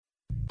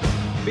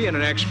Being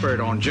an expert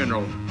on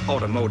general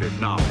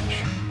automotive knowledge,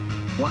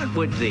 what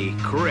would the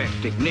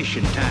correct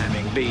ignition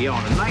timing be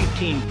on a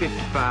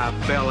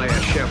 1955 Bel Air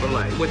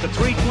Chevrolet with a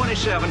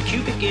 327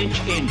 cubic inch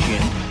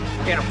engine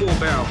and a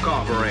 4-barrel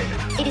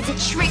carburetor? It is a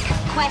trick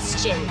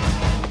question.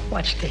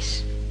 Watch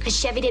this. Because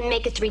Chevy didn't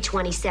make a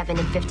 327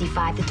 in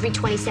 55. The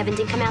 327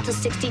 didn't come out till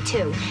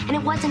 62. And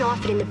it wasn't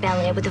offered in the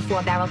Bel Air with a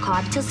 4-barrel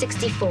carb till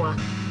 64.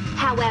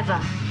 However,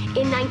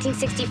 in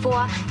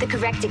 1964, the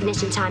correct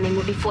ignition timing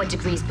would be 4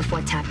 degrees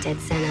before top dead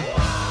center.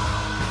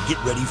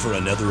 Get ready for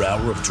another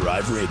hour of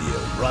Drive Radio,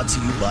 brought to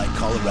you by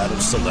Colorado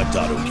Select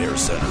Auto Care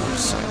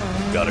Centers.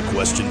 Got a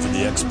question for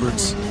the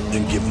experts?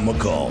 Then give them a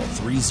call,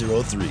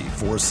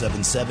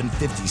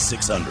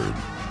 303-477-5600.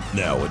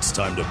 Now it's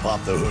time to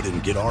pop the hood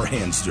and get our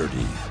hands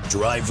dirty.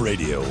 Drive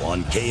Radio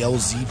on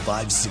KLZ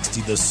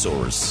 560 The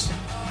Source.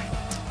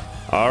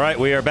 All right,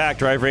 we are back.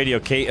 Drive Radio,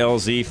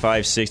 KLZ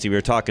 560. We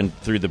were talking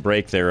through the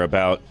break there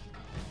about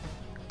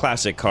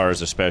classic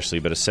cars especially,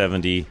 but a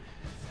 70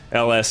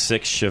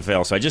 LS6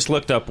 Chevelle. So I just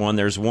looked up one.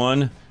 There's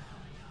one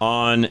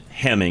on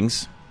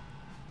Hemmings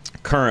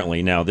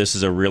currently. Now, this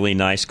is a really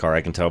nice car.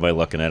 I can tell by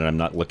looking at it. I'm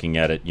not looking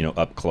at it,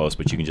 up close,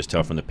 but you can just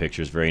tell from the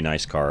pictures. Very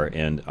nice car.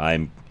 And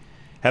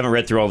haven't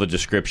read through all the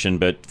description,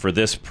 but for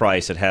this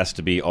price, it has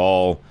to be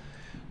all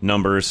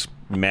numbers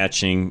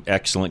matching,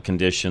 excellent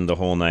condition, the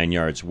whole 9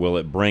 yards. Will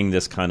it bring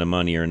this kind of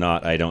money or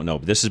not? I don't know.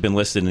 But this has been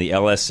listed in the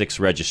LS6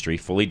 registry,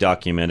 fully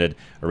documented,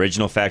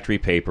 original factory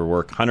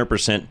paperwork,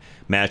 100%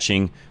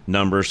 matching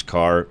numbers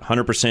car,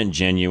 100%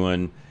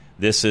 genuine.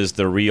 This is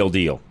the real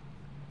deal.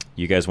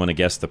 You guys want to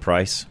guess the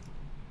price?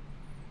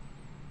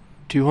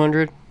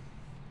 200.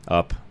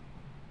 Up.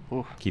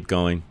 Oof. Keep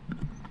going.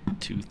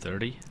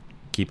 230.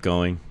 Keep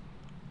going.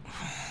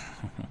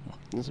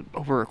 Is it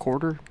over a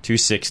quarter?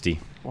 260.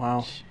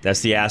 Wow.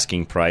 That's the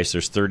asking price.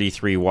 There's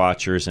 33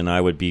 watchers, and I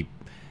would be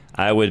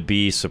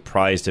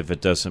surprised if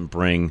it doesn't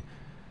bring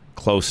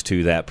close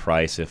to that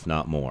price, if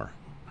not more.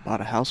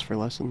 Bought a house for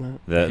less than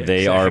that.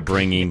 They are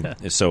bringing.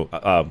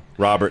 So,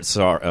 Robert,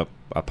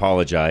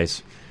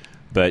 apologize,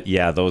 but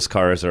yeah, those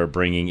cars are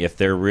bringing. If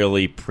they're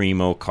really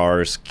primo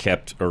cars,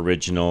 kept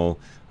original,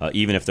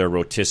 even if they're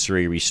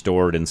rotisserie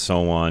restored and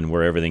so on,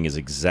 where everything is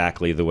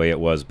exactly the way it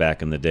was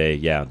back in the day,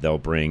 yeah, they'll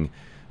bring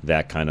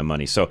that kind of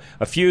money. So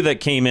a few that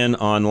came in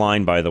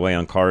online, by the way,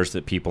 on cars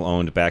that people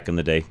owned back in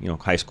the day,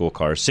 high school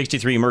cars.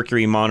 63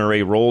 Mercury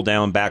Monterey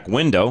roll-down back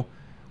window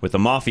with a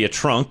Mafia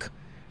trunk,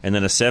 and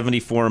then a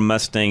 74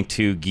 Mustang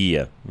 2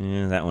 Ghia.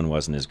 That one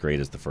wasn't as great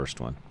as the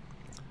first one.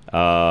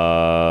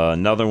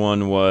 Another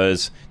one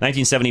was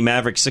 1970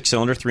 Maverick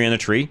 6-cylinder, 3 on a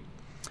tree.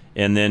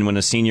 And then when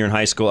a senior in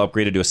high school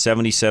upgraded to a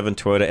 77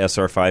 Toyota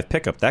SR5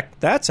 pickup.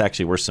 That's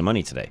actually worth some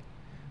money today.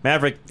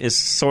 Maverick is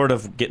sort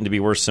of getting to be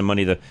worth some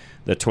money. The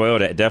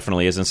Toyota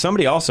definitely is. And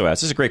somebody also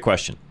asked, this is a great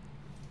question,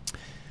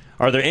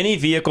 are there any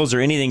vehicles or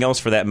anything else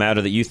for that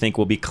matter that you think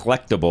will be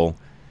collectible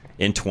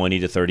in 20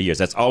 to 30 years?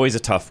 That's always a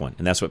tough one.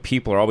 And that's what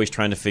people are always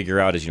trying to figure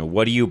out is,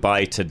 what do you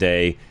buy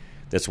today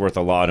that's worth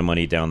a lot of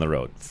money down the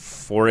road?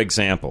 For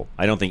example,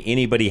 I don't think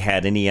anybody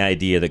had any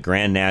idea that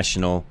Grand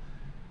National,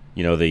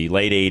 the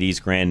late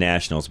 80s Grand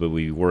Nationals would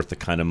be worth the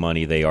kind of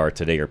money they are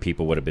today, or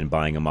people would have been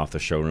buying them off the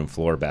showroom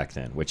floor back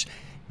then, which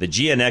the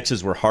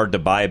GNXs were hard to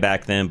buy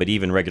back then, but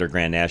even regular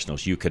Grand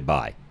Nationals you could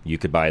buy. You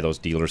could buy those.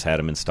 Dealers had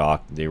them in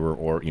stock. They were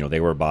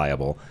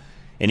buyable.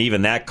 And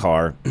even that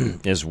car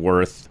is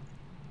worth,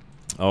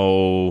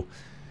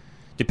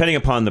 depending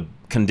upon the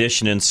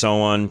condition and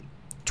so on,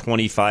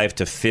 25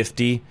 to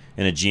 50,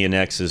 and a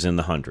GNX is in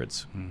the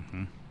hundreds.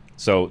 Mm-hmm.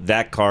 So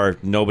that car,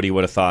 nobody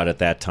would have thought at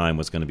that time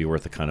was going to be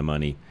worth the kind of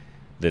money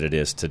that it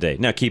is today.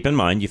 Now, keep in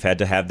mind, you've had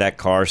to have that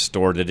car,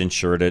 stored it,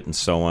 insured it, and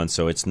so on.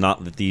 So it's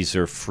not that these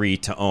are free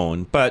to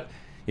own. But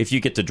if you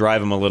get to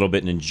drive them a little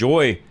bit and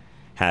enjoy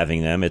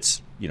having them,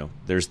 it's,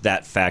 there's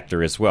that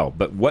factor as well.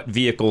 But what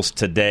vehicles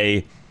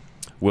today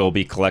will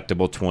be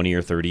collectible 20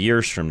 or 30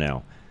 years from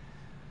now?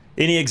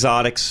 Any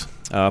exotics?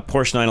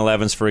 Porsche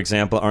 911s, for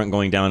example, aren't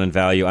going down in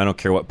value. I don't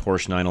care what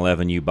Porsche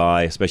 911 you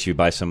buy, especially if you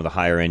buy some of the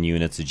higher-end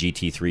units, the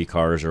GT3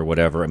 cars or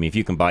whatever. I mean, if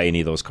you can buy any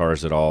of those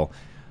cars at all,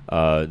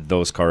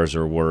 those cars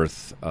are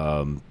worth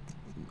going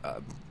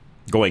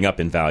up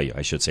in value,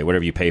 I should say.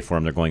 Whatever you pay for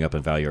them, they're going up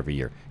in value every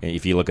year. And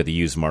if you look at the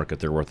used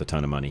market, they're worth a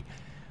ton of money.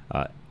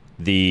 Of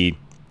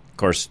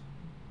course,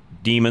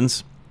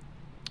 Demons,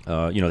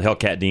 the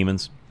Hellcat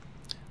Demons,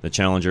 the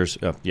Challengers,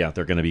 they're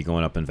going to be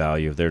going up in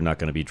value. They're not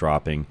going to be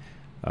dropping.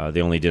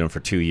 They only did them for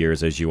 2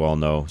 years, as you all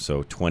know.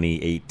 So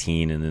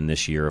 2018 and then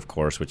this year, of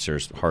course, which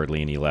there's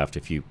hardly any left.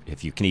 If you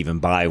can even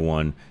buy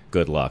one,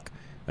 good luck.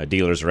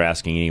 Dealers are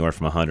asking anywhere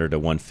from 100 to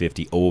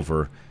 150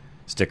 over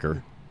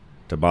sticker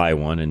to buy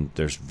one, and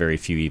there's very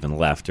few even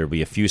left. There'll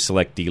be a few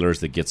select dealers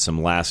that get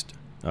some last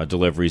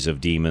deliveries of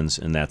Demons,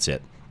 and that's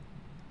it.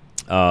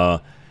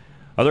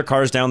 Other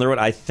cars down the road,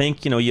 I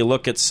think, you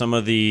look at some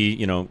of the,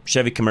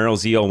 Chevy Camaro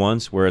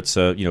ZL1s, where it's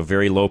a,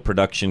 very low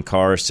production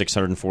car,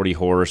 640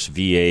 horse,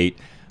 V8.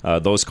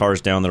 Those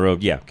cars down the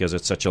road, because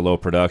it's such a low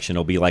production,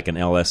 it'll be like an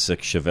LS6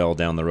 Chevelle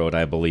down the road,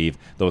 I believe.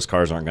 Those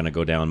cars aren't going to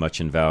go down much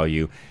in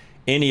value.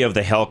 any of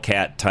the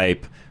Hellcat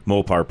type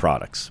Mopar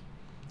products.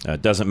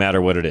 Doesn't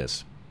matter what it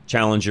is.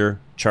 Challenger,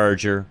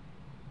 Charger,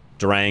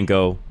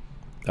 Durango,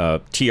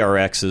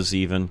 TRXs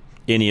even.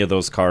 Any of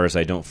those cars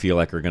I don't feel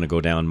like are going to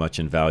go down much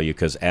in value,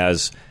 because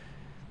as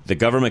the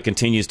government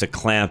continues to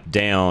clamp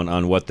down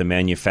on what the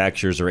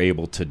manufacturers are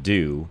able to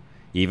do,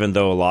 even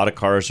though a lot of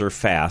cars are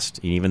fast,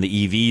 even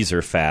the EVs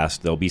are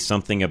fast, there'll be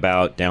something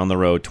about down the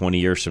road 20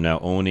 years from now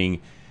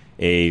owning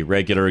a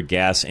regular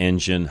gas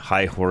engine,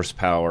 high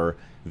horsepower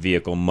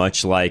vehicle,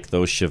 much like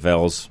those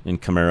Chevelles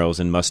and Camaros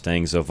and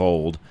Mustangs of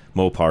old,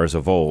 Mopars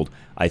of old.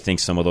 I think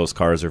some of those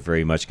cars are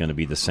very much going to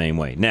be the same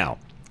way. Now,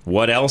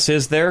 what else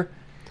is there?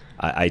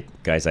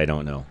 Guys, I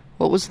don't know.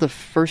 What was the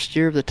first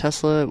year of the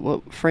Tesla?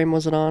 What frame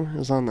was it on? It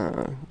was on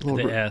the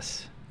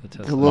S. The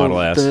Tesla. Model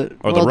S. The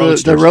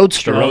Roadsters. The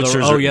Roadster. The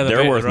Roadsters,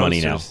 they're worth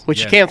money now.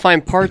 Which you can't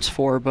find parts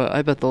for, but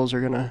I bet those are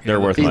going to They're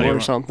worth be money.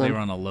 worth something. They were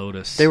on a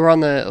Lotus. They were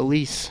on the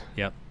Elise.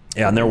 Yep.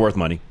 Yeah, and they're worth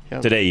money.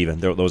 Yep. Today even.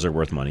 Those are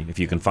worth money. If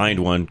you can find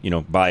one,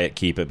 buy it,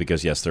 keep it,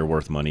 because, yes, they're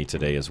worth money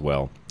today as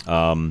well.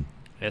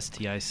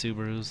 STI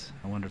Subarus.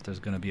 I wonder if there's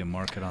going to be a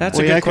market on That's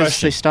that. a good 'cause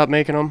question. they stopped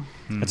making them.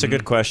 That's a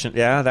good question.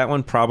 Yeah, that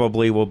one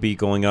probably will be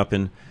going up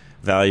in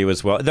value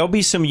as well. There'll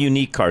be some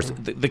unique cars.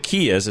 The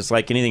key is, it's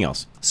like anything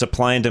else,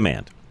 supply and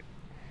demand.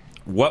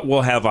 What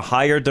will have a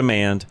higher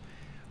demand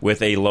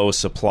with a low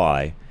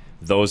supply,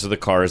 those are the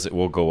cars that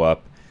will go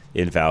up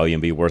in value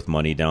and be worth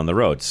money down the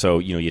road. So,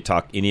 you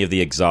talk any of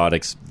the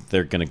exotics,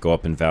 they're going to go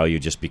up in value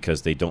just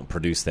because they don't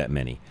produce that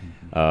many.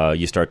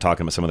 You start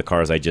talking about some of the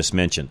cars I just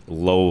mentioned.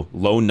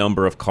 Low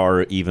number of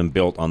car even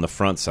built on the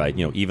front side.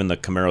 Even the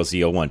Camaro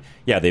ZL1.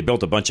 Yeah, they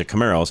built a bunch of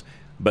Camaros,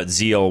 but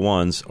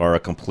ZL1s are a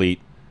complete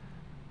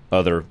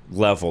other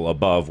level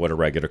above what a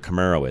regular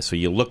Camaro is. So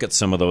you look at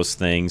some of those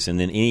things, and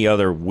then any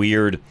other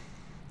weird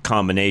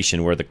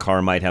combination where the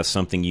car might have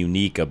something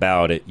unique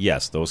about it,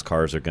 yes, those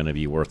cars are going to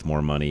be worth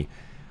more money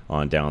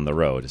on down the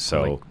road.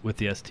 So like with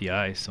the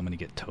STI, so many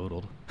get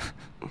totaled.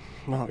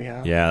 Oh,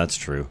 yeah. Yeah, that's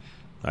true.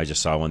 I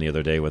just saw one the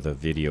other day with a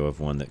video of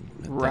one that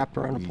Wrapped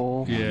around a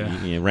pole.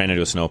 Yeah. ran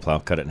into a snowplow,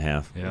 cut it in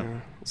half.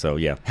 Yeah. So,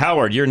 yeah.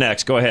 Howard, you're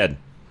next. Go ahead.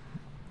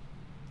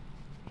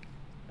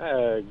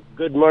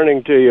 Good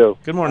morning to you.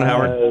 Good morning,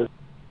 Howard.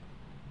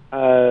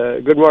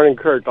 Good morning,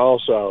 Kurt,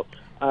 also.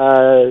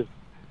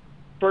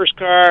 First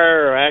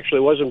car, I actually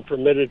wasn't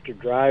permitted to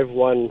drive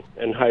one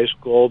in high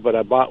school, but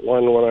I bought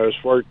one when I was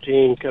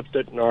 14, kept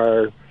it in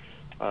our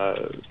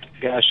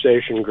gas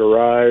station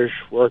garage,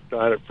 worked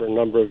on it for a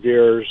number of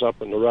years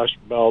up in the Rust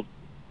Belt,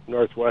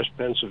 northwest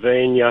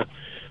Pennsylvania.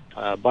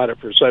 Bought it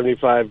for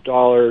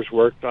 $75,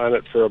 worked on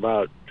it for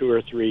about 2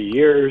 or 3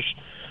 years.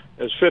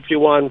 It's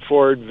 51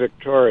 Ford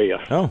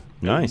Victoria. Oh,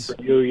 nice. For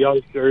you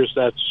youngsters,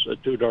 that's a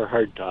two-door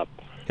hardtop.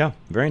 Yeah,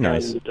 very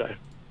nice.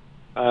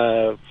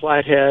 And,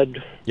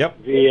 flathead,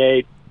 Yep.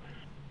 V8,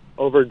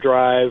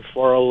 overdrive,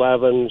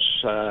 411s.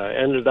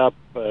 Ended up,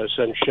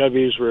 since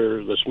Chevys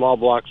the small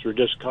blocks were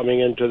just coming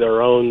into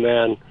their own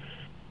then,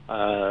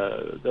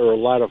 there were a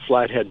lot of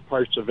flathead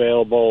parts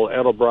available,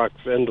 Edelbrock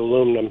finned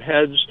aluminum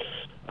heads,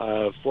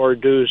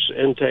 4-deuce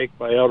intake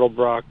by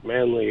Edelbrock,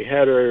 Manley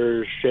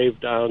headers, shaved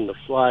down the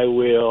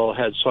flywheel,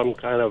 had some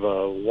kind of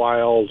a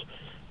wild,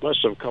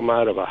 must have come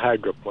out of a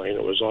hydroplane.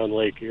 It was on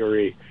Lake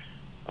Erie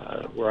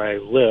where I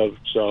lived,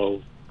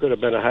 so could have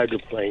been a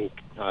hydroplane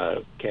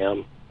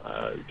cam.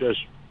 Just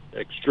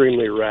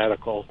extremely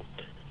radical.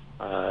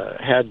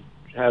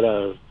 Had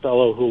a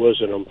fellow who was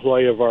an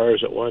employee of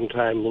ours at one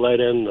time let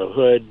in the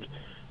hood.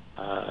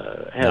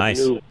 Had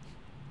Nice.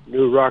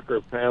 New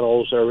rocker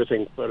panels,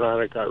 everything put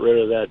on it, got rid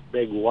of that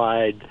big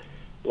wide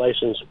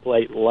license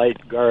plate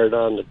light guard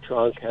on the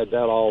trunk, had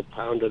that all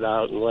pounded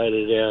out and let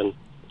it in.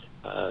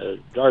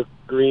 Dark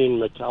green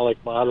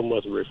metallic bottom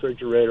with a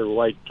refrigerator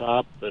white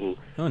top, and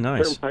Oh,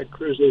 nice. turnpike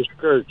cruising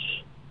skirts.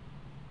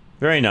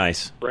 Very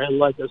nice. Ran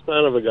like a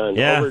son of a gun.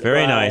 Yeah, Overdrive,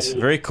 very nice.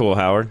 Very cool,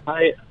 Howard.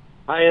 High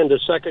end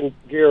of second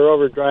gear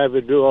overdrive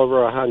would do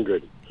over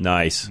 100.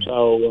 Nice.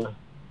 So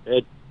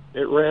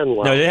it ran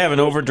well. Now, did it have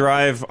an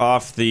overdrive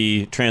off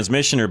the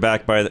transmission or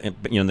back by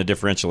the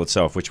differential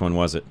itself? Which one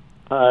was it?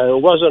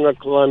 It wasn't a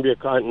Columbia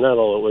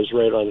Continental. It was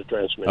right on the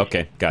transmission.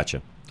 Okay,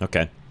 gotcha.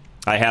 Okay.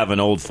 I have an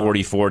old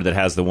 40 Ford that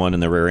has the one in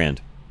the rear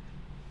end.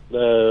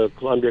 The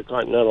Columbia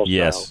Continental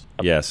Yes,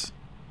 style. yes.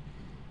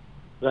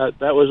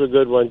 That was a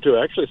good one, too.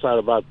 I actually thought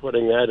about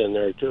putting that in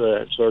there, too.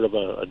 That's sort of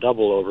a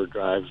double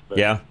overdrive. But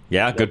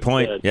Yeah, good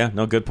point. did. Yeah,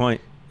 no, good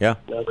point. Yeah.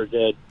 Never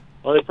did.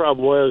 Only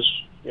problem was,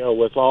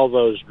 with all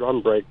those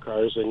drum brake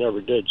cars, they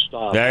never did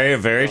stop. Very,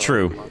 very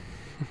true.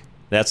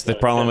 That's the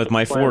problem with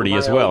my 40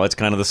 as well. It's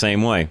kind of the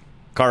same way.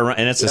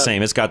 And it's the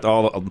same. It's got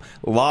a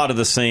lot of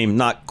the same,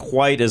 not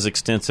quite as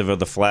extensive of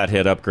the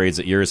flathead upgrades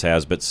that yours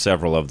has, but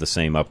several of the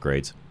same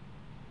upgrades.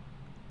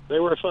 They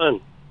were fun.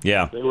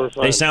 Yeah. They were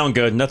fun. They sound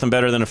good. Nothing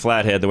better than a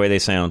flathead the way they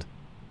sound.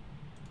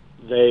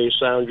 They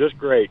sound just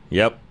great.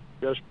 Yep.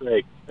 Just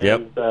great.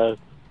 Yep. And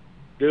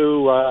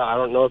do. I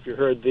don't know if you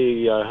heard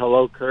the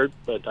hello, Kurt,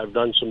 but I've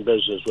done some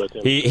business with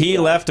him. He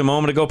left a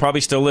moment ago, probably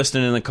still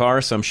listening in the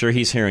car, so I'm sure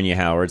he's hearing you,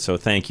 Howard. So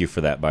thank you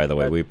for that, by the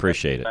way. We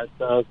appreciate it. That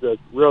sounds good.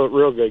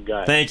 Real good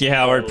guy. Thank you,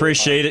 Howard.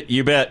 Appreciate it.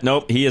 You bet.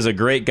 Nope, he is a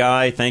great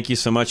guy. Thank you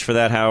so much for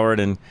that, Howard,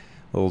 and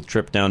a little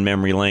trip down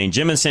memory lane.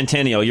 Jim and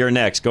Centennial, you're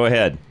next. Go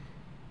ahead.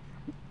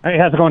 Hey,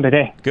 how's it going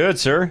today? Good,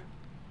 sir.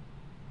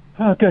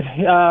 Oh, good.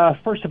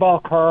 First of all,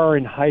 car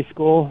in high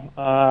school.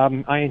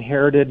 I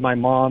inherited my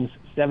mom's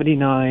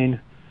 79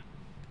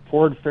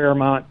 Ford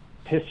Fairmont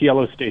piss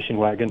yellow station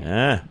wagon.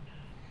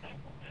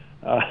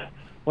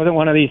 Wasn't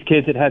one of these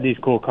kids that had these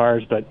cool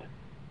cars, but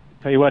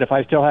tell you what, if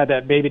I still had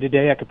that baby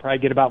today, I could probably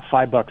get about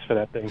 $5 for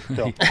that thing.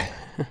 So,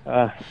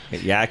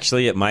 yeah,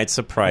 actually, it might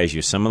surprise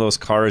you. Some of those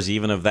cars,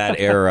 even of that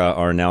era,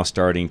 are now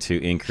starting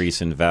to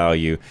increase in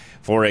value.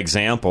 For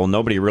example,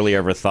 nobody really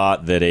ever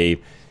thought that a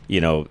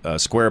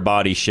square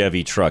body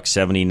Chevy truck,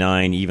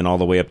 79, even all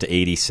the way up to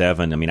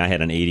 87. I mean, I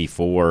had an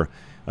 84,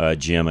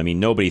 Jim. I mean,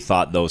 nobody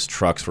thought those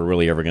trucks were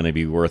really ever going to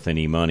be worth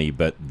any money,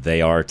 but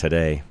they are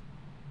today.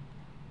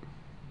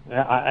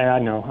 I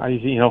know.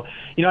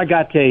 I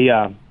got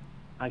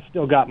I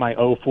still got my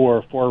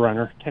 04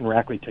 4Runner. Ken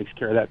Rackley takes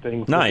care of that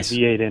thing. Nice. With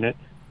the V8 in it.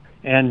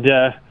 And,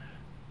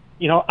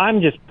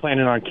 I'm just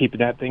planning on keeping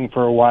that thing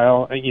for a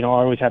while. I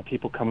always have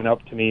people coming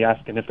up to me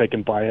asking if they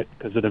can buy it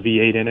because of the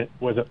V8 in it.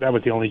 That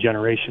was the only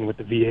generation with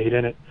the V8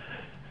 in it.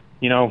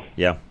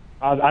 Yeah.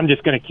 I'm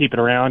just going to keep it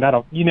around.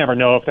 You never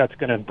know if that's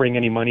going to bring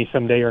any money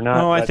someday or not.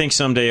 No, I think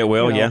someday it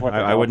will. Yeah,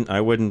 I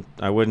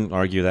wouldn't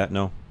argue that.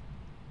 No.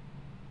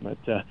 But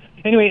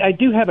anyway, I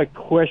do have a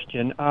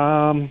question.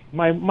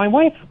 My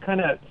wife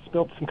kind of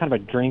spilled some kind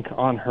of a drink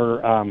on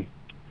her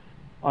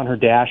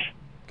dash.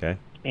 Okay.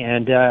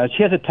 And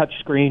she has a touch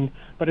screen,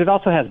 but it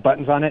also has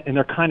buttons on it, and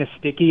they're kind of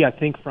sticky, I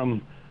think,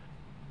 from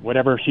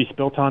whatever she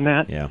spilt on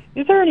that. Yeah.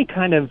 Is there any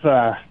kind of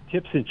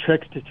tips and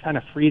tricks to kind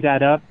of free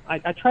that up?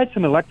 I tried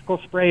some electrical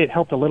spray. It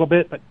helped a little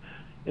bit, but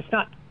it's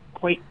not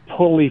quite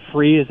totally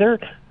free. Is there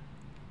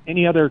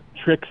any other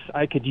tricks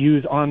I could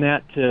use on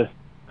that to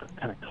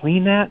kind of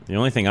clean that? The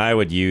only thing I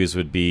would use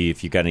would be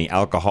if you got any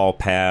alcohol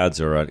pads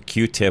or a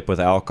Q-tip with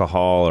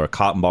alcohol or a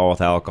cotton ball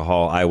with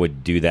alcohol. I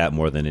would do that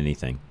more than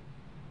anything.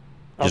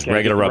 Just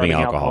regular rubbing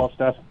alcohol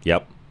stuff?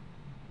 Yep.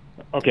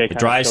 Okay. It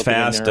dries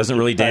fast, doesn't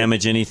really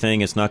damage anything.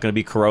 It's not going to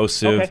be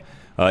corrosive.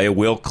 Okay. It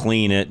will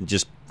clean it.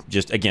 Just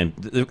again,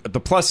 the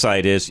plus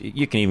side is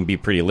you can even be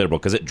pretty liberal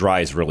because it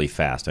dries really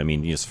fast. I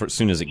mean, as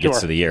soon as it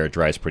gets to the air, it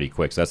dries pretty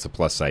quick. So that's the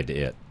plus side to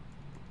it.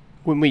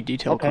 When we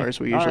detail cars,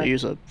 we usually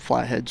use a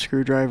flathead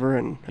screwdriver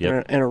and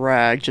a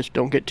rag. Just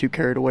don't get too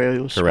carried away.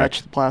 You'll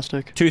scratch the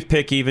plastic.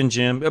 Toothpick even,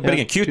 Jim. But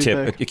again,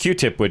 Q-tip. A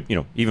Q-tip would,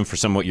 even for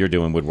some what you're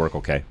doing, would work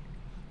okay.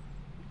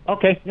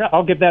 Okay, yeah,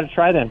 I'll give that a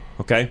try then.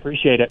 Okay.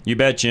 Appreciate it. You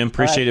bet, Jim.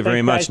 Appreciate it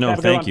very much. Guys. No,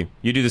 thank you.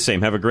 You do the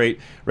same. Have a great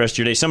rest of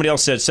your day. Somebody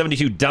else said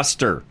 72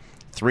 Duster,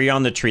 3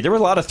 on the tree. There were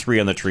a lot of 3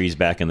 on the trees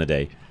back in the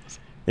day.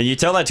 And you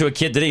tell that to a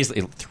kid today, he's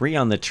like, 3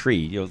 on the tree.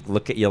 You'll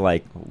look at you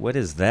like, what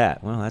is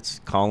that? Well, that's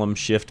column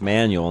shift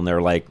manual. And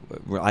they're like,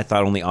 I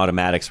thought only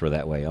automatics were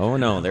that way. Oh,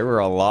 no, there were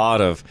a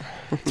lot of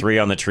 3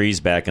 on the trees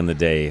back in the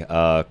day.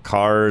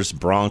 Cars,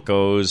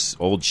 Broncos,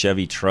 old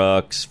Chevy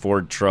trucks,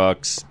 Ford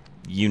trucks,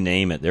 you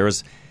name it.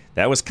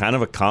 That was kind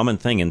of a common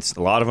thing. And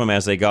a lot of them,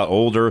 as they got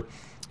older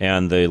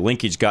and the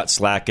linkage got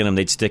slack in them,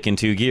 they'd stick in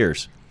 2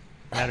 gears.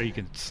 Or you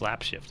can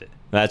slap shift it.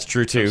 That's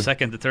true, too. So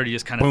second to third, you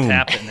just kind of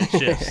tap it and it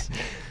shifts.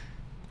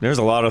 There's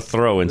a lot of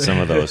throw in some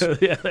of those.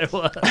 Yeah, there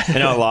was.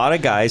 A lot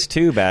of guys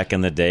too back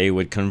in the day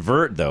would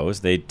convert those.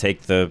 They'd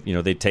take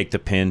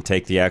the pin,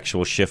 take the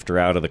actual shifter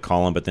out of the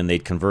column, but then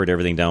they'd convert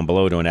everything down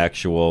below to an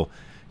actual,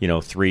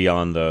 3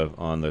 on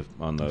the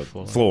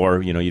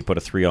floor. You'd put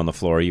a 3 on the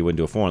floor. You wouldn't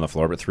do a 4 on the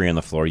floor, but 3 on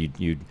the floor.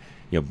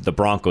 The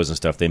Broncos and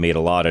stuff. They made a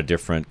lot of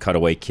different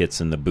cutaway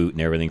kits in the boot and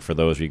everything for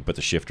those. Where you could put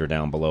the shifter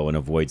down below and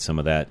avoid some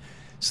of that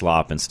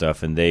slop and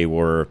stuff. And they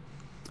were,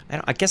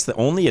 I guess, the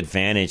only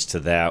advantage to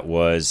that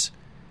was,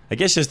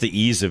 just the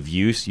ease of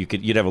use.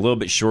 You'd have a little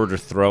bit shorter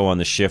throw on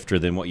the shifter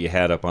than what you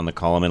had up on the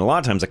column. And a lot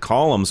of times the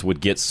columns would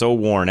get so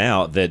worn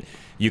out that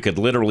you could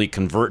literally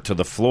convert to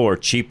the floor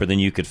cheaper than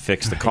you could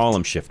fix the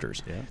column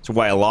shifters. Yeah. So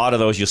why a lot of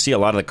those, you'll see a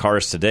lot of the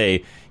cars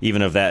today,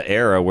 even of that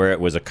era, where it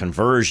was a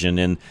conversion.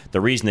 And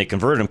the reason they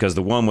converted them, because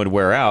the one would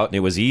wear out, and it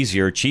was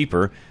easier,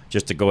 cheaper,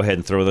 just to go ahead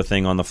and throw the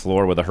thing on the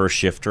floor with a Hurst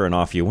shifter, and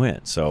off you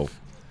went. So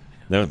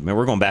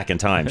we're going back in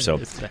time.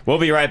 So we'll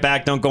be right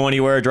back. Don't go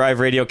anywhere. Drive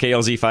Radio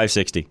KLZ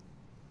 560.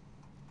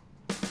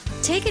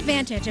 Take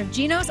advantage of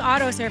Gino's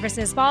Auto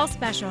Services Fall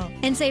Special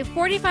and save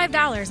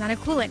 $45 on a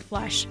coolant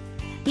flush.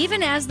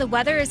 Even as the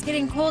weather is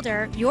getting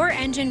colder, your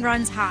engine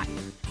runs hot.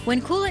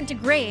 When coolant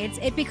degrades,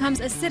 it becomes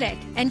acidic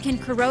and can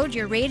corrode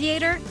your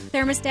radiator,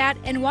 thermostat,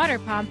 and water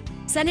pump,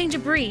 sending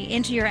debris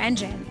into your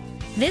engine.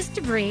 This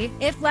debris,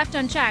 if left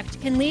unchecked,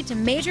 can lead to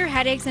major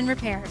headaches and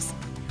repairs.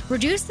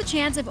 Reduce the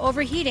chance of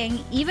overheating,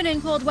 even in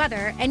cold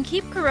weather, and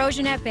keep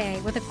corrosion at bay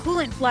with a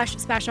coolant flush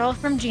special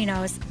from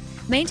Gino's.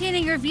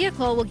 Maintaining your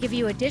vehicle will give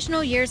you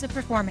additional years of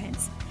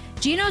performance.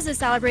 Gino's is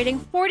celebrating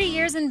 40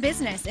 years in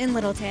business in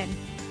Littleton.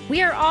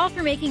 We are all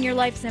for making your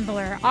life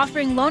simpler,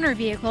 offering loaner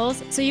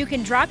vehicles so you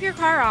can drop your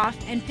car off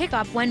and pick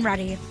up when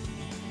ready.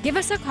 Give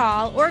us a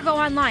call or go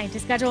online to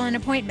schedule an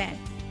appointment.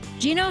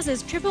 Geno's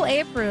is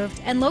AAA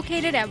approved and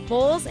located at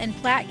Bowles and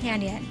Platte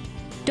Canyon.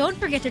 Don't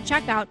forget to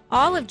check out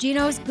all of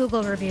Geno's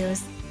Google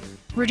reviews.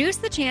 Reduce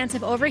the chance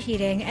of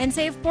overheating and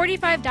save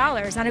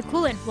 $45 on a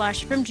coolant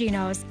flush from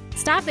Geno's.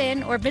 Stop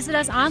in or visit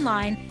us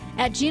online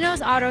at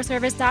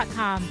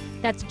genosautoservice.com.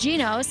 That's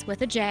Geno's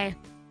with a J.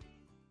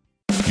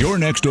 Your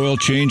next oil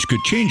change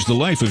could change the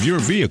life of your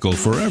vehicle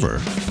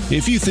forever.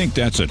 If you think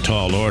that's a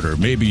tall order,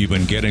 maybe you've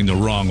been getting the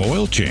wrong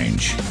oil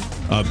change.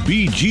 A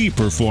BG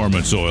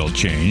Performance oil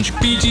change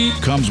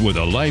comes with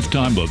a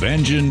lifetime of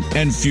engine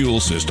and fuel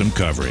system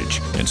coverage.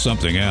 And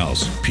something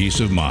else, peace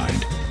of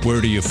mind.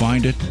 Where do you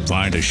find it?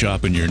 Find a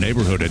shop in your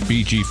neighborhood at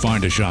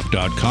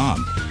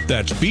bgfindashop.com.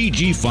 That's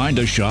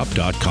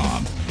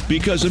bgfindashop.com.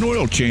 Because an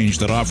oil change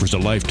that offers a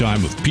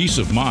lifetime of peace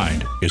of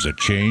mind is a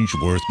change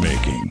worth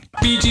making.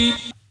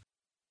 BG.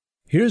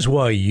 Here's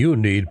why you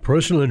need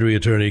personal injury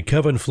attorney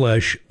Kevin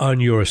Flesh on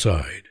your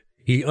side.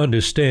 He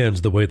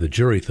understands the way the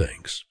jury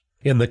thinks.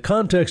 In the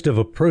context of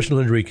a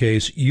personal injury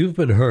case, you've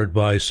been hurt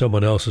by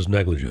someone else's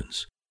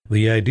negligence.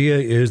 The idea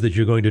is that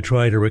you're going to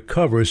try to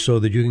recover so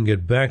that you can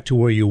get back to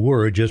where you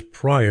were just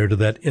prior to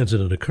that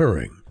incident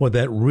occurring. What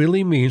that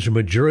really means from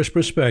a jurist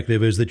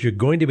perspective is that you're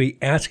going to be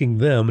asking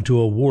them to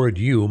award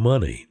you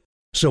money.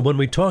 So when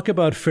we talk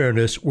about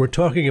fairness, we're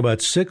talking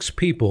about 6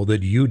 people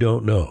that you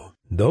don't know.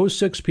 Those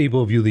 6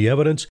 people view the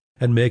evidence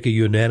and make a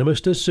unanimous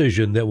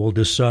decision that will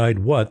decide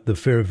what the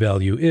fair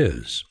value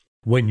is.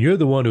 When you're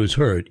the one who's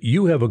hurt,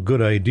 you have a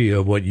good idea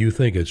of what you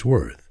think it's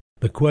worth.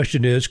 The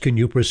question is, can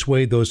you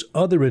persuade those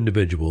other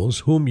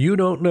individuals whom you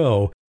don't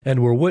know and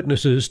were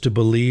witnesses to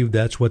believe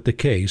that's what the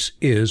case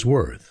is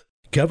worth?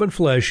 Kevin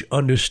Flesh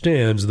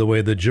understands the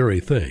way the jury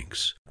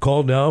thinks.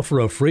 Call now for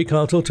a free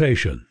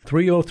consultation,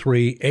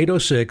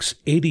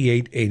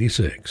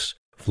 303-806-8886.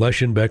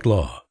 Flesh and Beck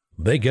Law.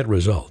 They get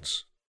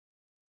results.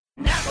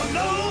 Napa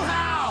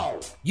know-how!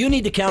 You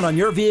need to count on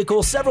your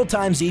vehicle several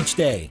times each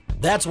day.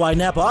 That's why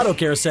Napa Auto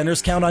Care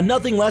Centers count on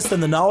nothing less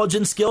than the knowledge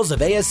and skills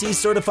of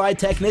ASE-certified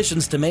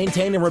technicians to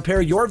maintain and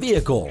repair your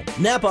vehicle.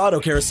 Napa Auto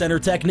Care Center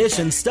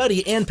technicians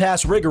study and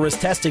pass rigorous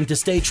testing to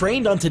stay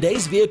trained on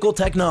today's vehicle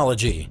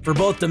technology for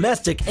both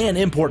domestic and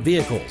import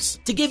vehicles.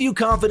 To give you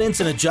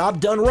confidence in a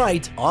job done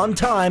right, on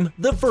time,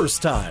 the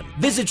first time.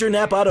 Visit your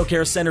Napa Auto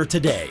Care Center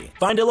today.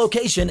 Find a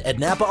location at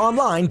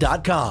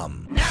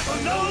NapaOnline.com.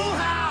 Napa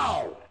know-how!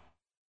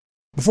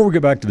 Before we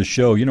get back to the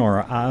show, you know,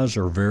 our eyes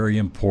are very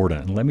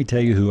important. And let me tell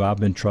you who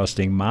I've been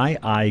trusting my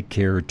eye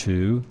care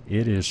to.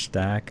 It is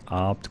Stack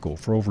Optical.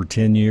 For over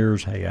 10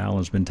 years, hey,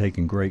 Alan's been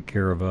taking great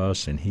care of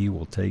us, and he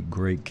will take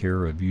great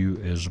care of you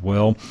as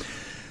well.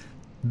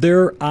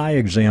 Their eye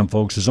exam,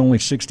 folks, is only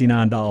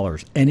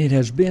 $69, and it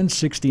has been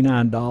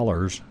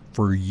 $69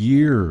 for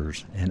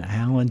years. And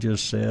Alan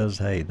just says,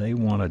 hey, they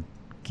want to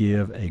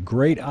give a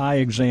great eye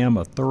exam,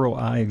 a thorough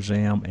eye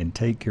exam, and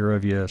take care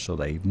of you, so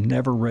they've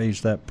never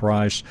raised that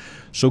price.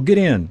 So get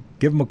in.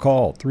 Give them a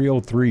call,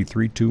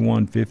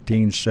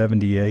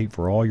 303-321-1578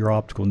 for all your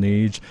optical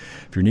needs.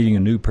 If you're needing a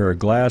new pair of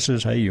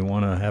glasses, hey, you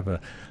want to have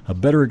a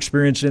better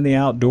experience in the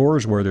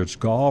outdoors, whether it's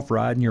golf,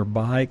 riding your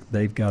bike,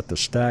 they've got the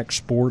Stack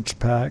Sports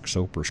Pack,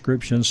 so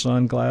prescription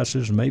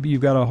sunglasses. Maybe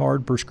you've got a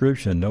hard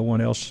prescription no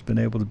one else has been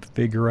able to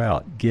figure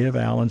out. Give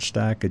Alan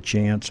Stack a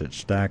chance at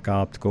Stack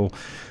Optical.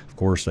 Of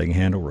course, they can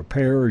handle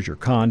repairs, your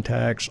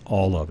contacts,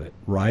 all of it,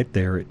 right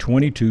there at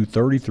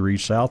 2233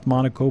 South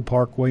Monaco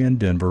Parkway in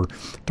Denver.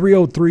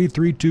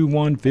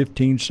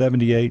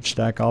 303-321-1578.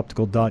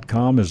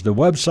 StackOptical.com is the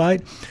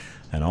website.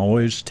 And I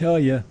always tell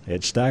you,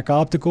 at Stack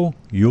Optical,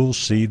 you'll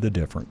see the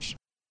difference.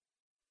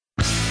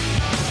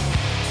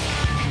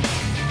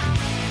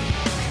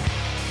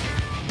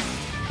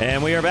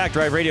 And we are back.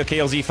 Drive Radio,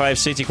 KLZ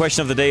 560.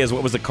 Question of the day is,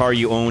 what was the car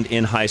you owned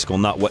in high school?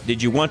 Not what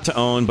did you want to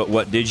own, but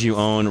what did you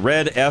own?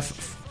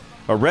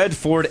 A red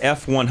Ford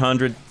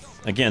F100.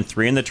 Again,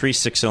 3-in-the-tree,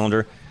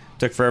 6-cylinder.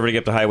 Took forever to get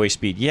up to highway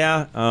speed.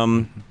 Yeah,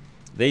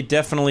 they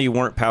definitely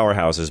weren't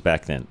powerhouses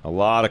back then. A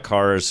lot of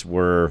cars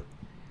were,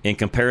 in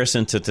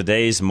comparison to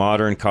today's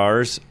modern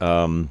cars,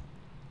 I'm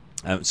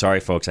sorry,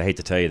 folks, I hate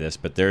to tell you this,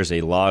 but there's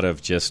a lot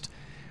of just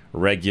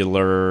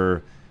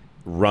regular,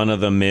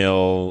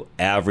 run-of-the-mill,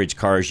 average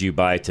cars you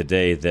buy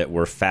today that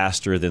were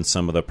faster than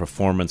some of the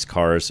performance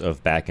cars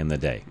of back in the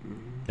day.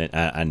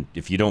 And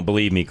if you don't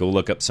believe me, go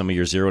look up some of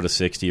your 0 to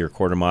 60 or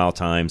quarter-mile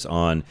times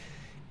on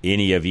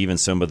any of even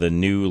some of the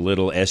new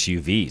little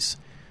SUVs.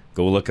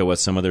 Go look at what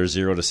some of their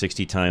 0 to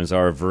 60 times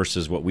are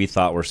versus what we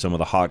thought were some of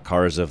the hot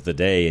cars of the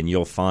day, and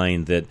you'll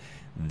find that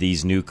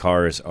these new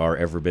cars are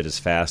every bit as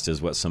fast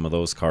as what some of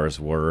those cars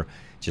were,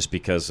 just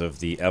because of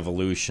the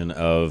evolution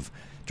of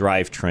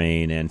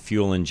drivetrain and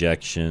fuel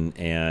injection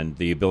and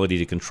the ability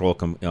to control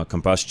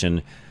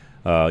combustion,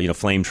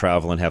 flame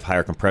travel and have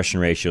higher compression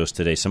ratios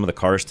today. Some of the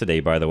cars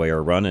today, by the way,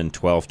 are running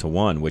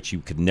 12-to-1, which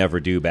you could never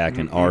do back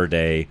in our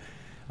day.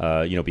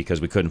 Because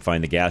we couldn't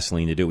find the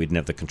gasoline to do it. We didn't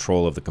have the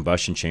control of the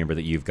combustion chamber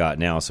that you've got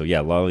now. So, yeah,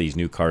 a lot of these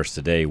new cars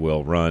today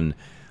will run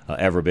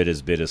every bit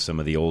as some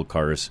of the old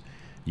cars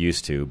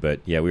used to. But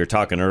yeah, we were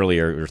talking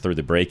earlier or through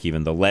the break,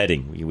 even the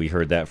leading. We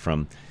heard that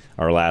from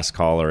our last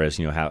caller, as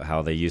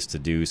how they used to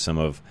do some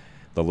of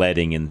the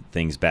leading and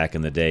things back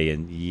in the day.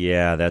 And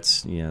yeah,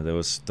 that's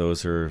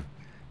those are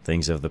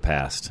things of the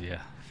past.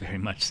 Yeah, very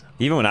much so.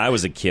 Even when I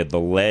was a kid, the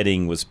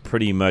leading was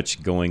pretty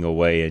much going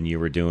away, and you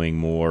were doing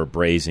more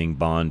brazing,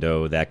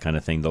 bondo, that kind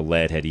of thing. The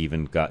lead had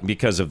even gotten,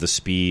 because of the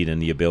speed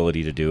and the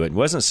ability to do it. It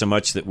wasn't so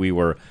much that we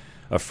were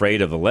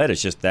afraid of the lead,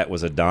 it's just that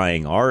was a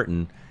dying art,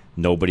 and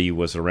nobody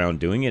was around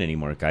doing it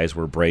anymore. Guys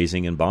were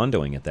brazing and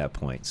bondoing at that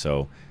point.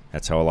 So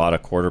that's how a lot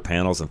of quarter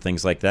panels and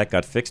things like that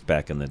got fixed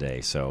back in the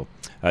day. So,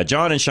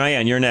 John and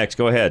Cheyenne, you're next.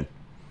 Go ahead.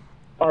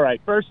 All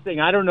right. First thing,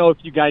 I don't know if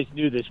you guys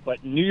knew this, but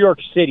in New York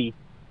City,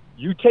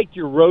 you take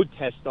your road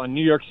test on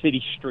New York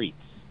City streets,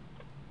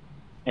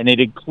 and it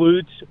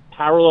includes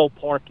parallel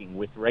parking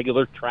with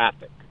regular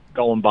traffic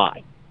going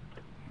by.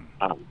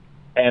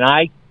 And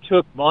I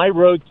took my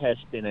road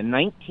test in a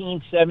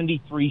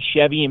 1973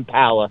 Chevy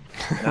Impala,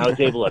 and I was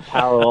able to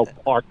parallel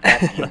park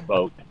that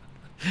boat.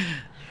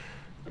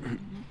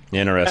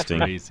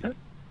 Interesting.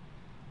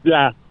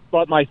 Yeah,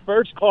 but my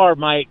first car,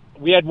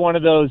 we had one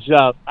of those.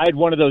 I had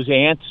one of those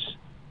ants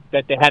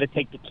that they had to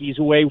take the keys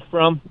away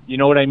from. You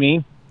know what I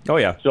mean? Oh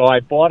yeah. So I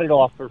bought it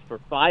off her for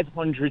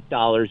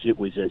 $500. It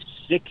was a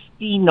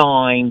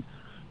 '69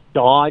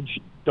 Dodge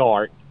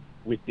Dart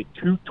with the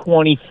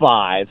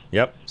 225.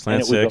 Yep, slant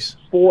and it six. Was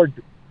a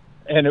Ford.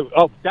 And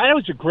that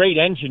was a great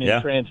engine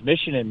and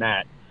transmission in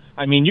that.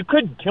 I mean, you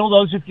couldn't kill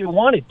those if you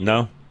wanted to.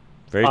 No,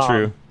 very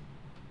true.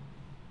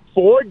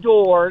 4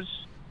 doors,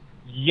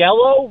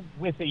 yellow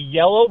with a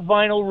yellow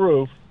vinyl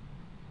roof,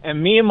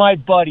 and me and my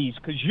buddies,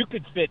 because you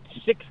could fit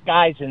 6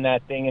 guys in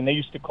that thing, and they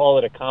used to call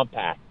it a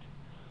compact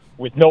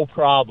with no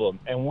problem.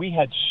 And we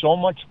had so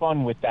much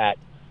fun with that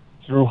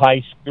through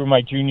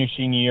my junior,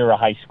 senior year of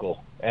high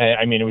school. And,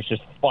 I mean, it was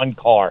just a fun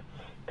car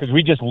because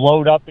we just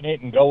load up in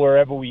it and go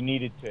wherever we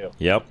needed to.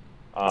 Yep.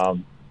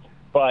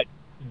 But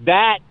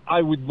that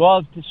I would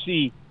love to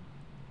see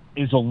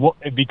is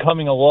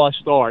becoming a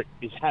lost art,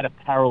 is how to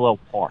parallel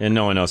park. And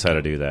no one knows how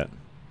to do that.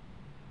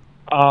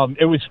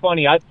 It was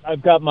funny.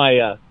 I've got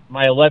my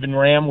 11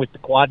 Ram with the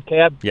quad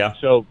cab. Yeah.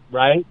 So,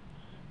 right?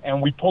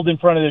 And we pulled in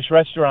front of this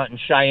restaurant in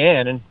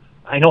Cheyenne, and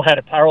I know how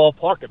to parallel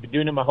park. I've been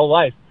doing it my whole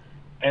life.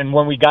 And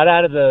when we got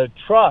out of the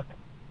truck,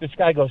 this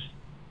guy goes,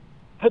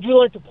 "How'd you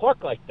learn to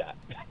park like that?"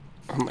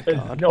 Oh, my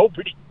God.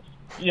 Nobody,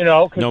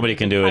 Nobody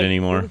can do it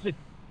anymore.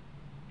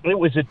 It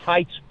was a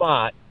tight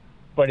spot,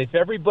 but if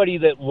everybody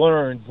that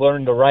learned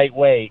the right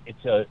way,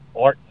 it's an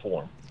art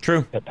form.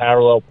 True. To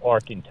parallel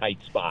park in tight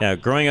spots. Yeah,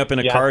 growing up in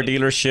a car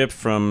dealership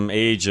from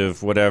age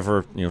of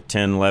whatever,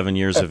 10, 11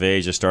 years of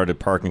age, I started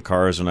parking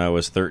cars when I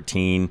was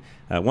 13.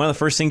 One of the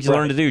first things you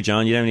learn to do,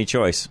 John, you don't have any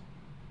choice.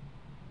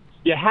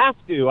 You have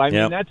to. I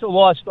mean, that's a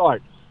lost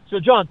art. So,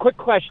 John, quick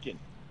question.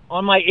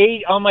 On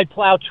my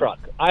plow truck,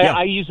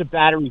 I use a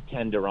battery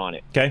tender on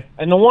it. Okay.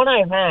 And the one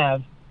I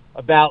have,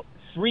 about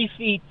 3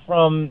 feet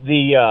from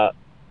the,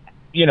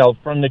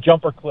 from the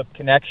jumper clip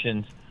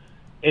connections,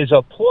 is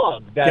a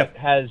plug that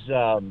has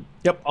on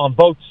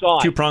both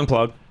sides. 2-prong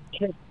plug.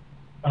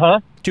 Huh?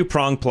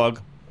 2-prong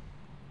plug.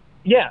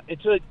 Yeah,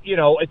 it's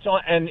it's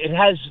on, and it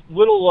has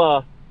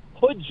little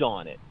hoods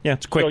on it. Yeah,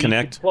 it's a quick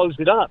connect. You can close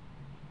it up.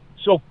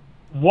 So,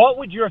 what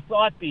would your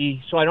thought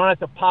be? So I don't have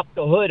to pop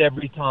the hood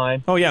every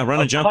time. Oh yeah,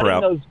 run a jumper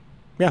out.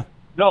 Yeah.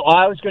 No, all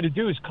I was going to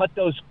do is cut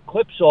those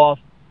clips off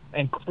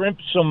and crimp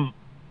some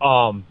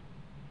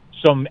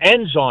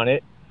ends on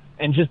it,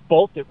 and just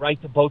bolt it right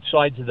to both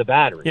sides of the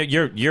battery.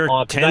 Yeah,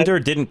 your tender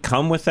didn't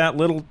come with that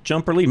little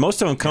jumper lead.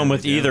 Most of them come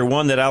with either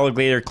one that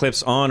alligator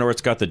clips on, or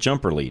it's got the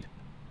jumper lead.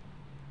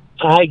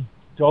 I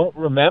don't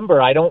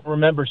remember. I don't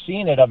remember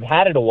seeing it. I've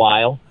had it a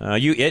while.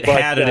 It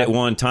had it at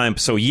one time,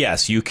 so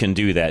yes, you can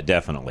do that.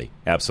 Definitely,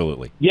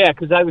 absolutely. Yeah,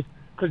 because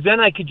then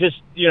I could just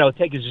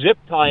take a zip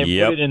tie and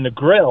put it in the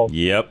grill.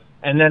 Yep.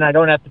 And then I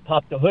don't have to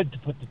pop the hood to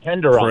put the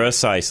tender on.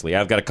 Precisely.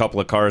 I've got a couple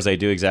of cars I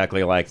do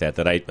exactly like that.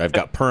 That I've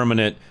got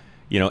permanent,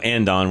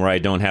 end on where I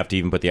don't have to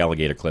even put the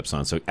alligator clips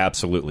on. So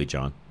absolutely,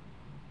 John.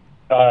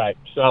 All right.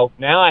 So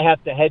now I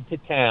have to head to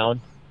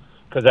town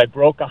because I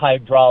broke a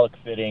hydraulic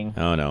fitting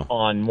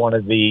on one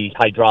of the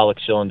hydraulic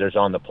cylinders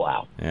on the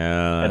plow.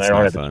 Yeah, that's and I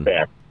don't have fun. A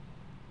spare.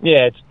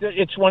 Yeah,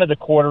 it's one of the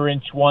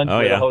 1/4-inch ones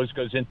where the hose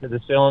goes into the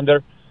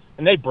cylinder,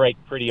 and they break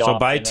pretty often. So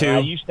buy 2. I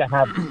used to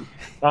have...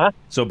 Huh?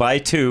 So buy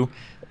 2.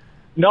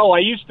 No, I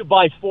used to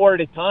buy 4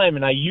 at a time,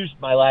 and I used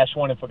my last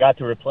one and forgot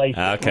to replace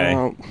it.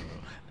 Okay.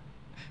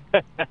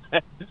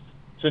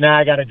 So now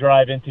I got to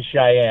drive into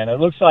Cheyenne. It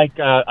looks like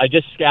I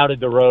just scouted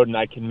the road, and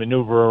I can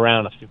maneuver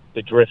around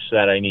the drifts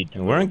that I need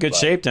to. We're in good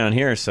shape down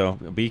here, so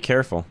be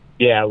careful.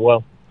 Yeah,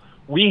 well,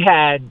 we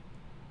had,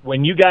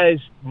 when you guys,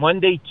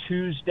 Monday,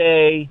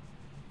 Tuesday,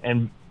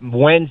 and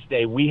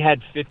Wednesday, we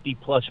had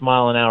 50-plus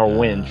mile-an-hour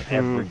winds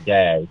every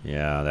day.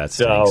 Yeah, that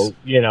stinks.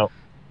 So,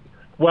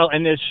 well,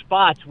 and there's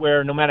spots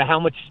where no matter how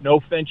much snow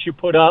fence you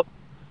put up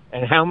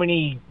and how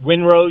many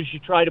windrows you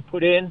try to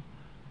put in,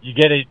 you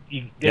get it.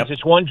 There's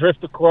this one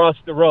drift across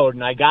the road,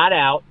 and I got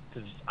out,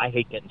 because I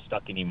hate getting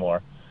stuck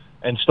anymore,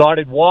 and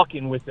started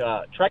walking with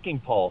a trekking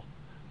pole.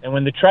 And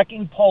when the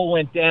trekking pole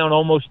went down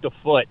almost a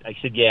foot, I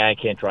said, yeah, I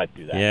can't drive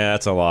through that. Yeah,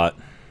 that's a lot.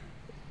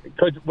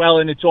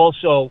 And it's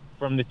also,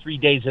 from the 3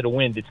 days of the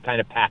wind, it's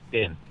kind of packed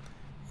in.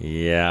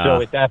 Yeah.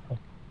 So at that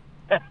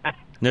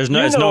it's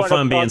no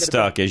fun being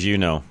stuck, as you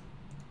know.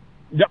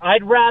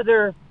 I'd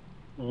rather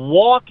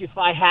walk if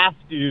I have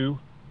to,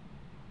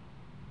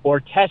 or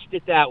test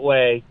it that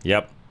way.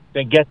 Yep.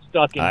 Than get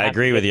stuck and I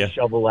agree with you.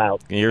 Shovel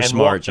out. You're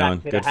smart, John.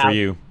 Good for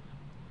you.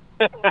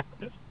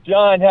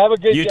 John, have a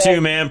good day. You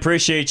too, man.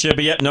 Appreciate you.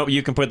 But yeah, no,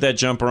 you can put that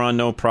jumper on,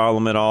 no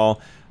problem at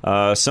all.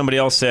 Somebody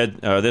else said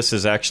this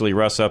is actually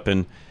Russ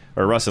in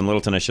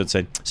Littleton, I should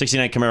say.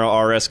 69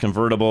 Camaro RS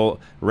convertible,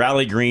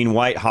 rally green,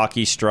 white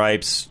hockey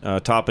stripes,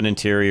 top and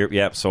interior.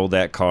 Yep, sold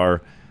that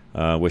car.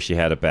 Wish you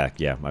had it back.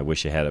 Yeah, I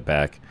wish you had it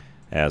back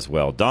as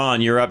well.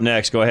 Don, you're up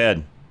next. Go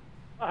ahead.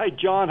 Hi,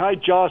 John. Hi,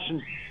 Josh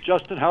and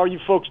Justin. How are you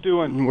folks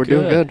doing? We're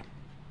doing good.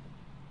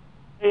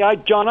 Hey,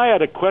 John, I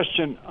had a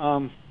question.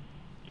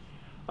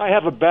 I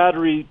have a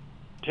battery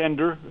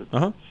tender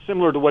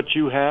similar to what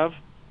you have.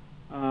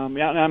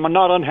 And I'm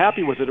not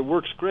unhappy with it. It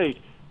works great.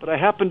 But I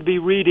happen to be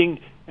reading,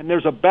 and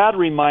there's a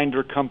battery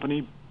minder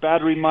company,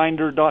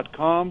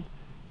 batteryminder.com,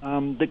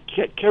 that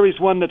carries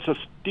one that's a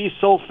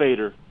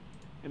desulfator.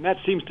 And that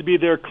seems to be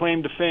their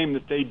claim to fame,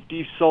 that they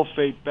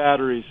desulfate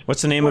batteries.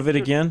 What's the name of it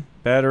again?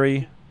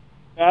 Battery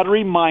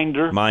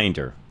Minder.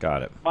 Minder.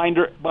 Got it.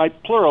 Minder, by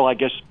plural, I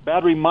guess.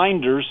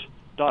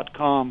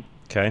 Batteryminders.com.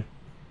 Okay.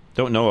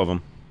 Don't know of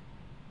them.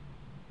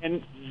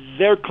 And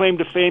their claim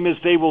to fame is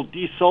they will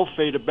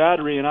desulfate a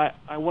battery, and I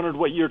wondered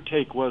what your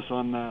take was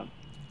on that.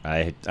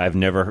 I've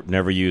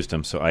never used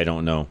them, so I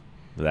don't know.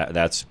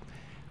 That's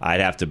I'd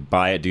have to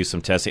buy it, do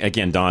some testing.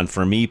 Again, Don,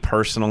 for me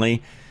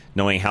personally,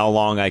 knowing how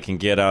long I can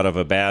get out of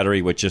a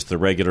battery with just the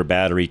regular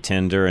battery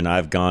tender, and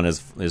I've gone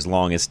as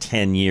long as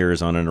 10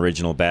 years on an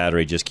original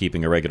battery, just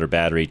keeping a regular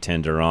battery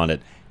tender on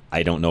it,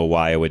 I don't know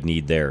why I would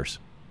need theirs.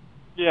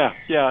 Yeah.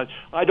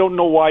 I don't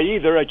know why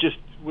either. It just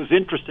was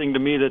interesting to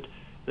me that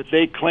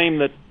they claim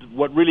that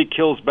what really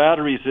kills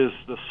batteries is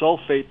the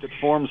sulfate that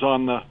forms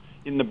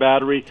in the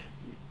battery.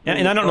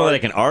 And I don't know that I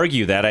can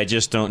argue that. I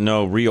just don't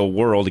know real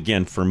world,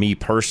 again, for me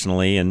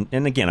personally. And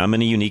again, I'm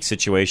in a unique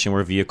situation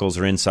where vehicles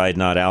are inside,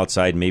 not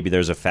outside. Maybe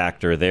there's a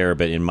factor there.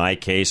 But in my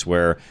case,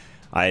 where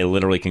I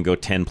literally can go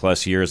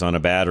 10-plus years on a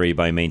battery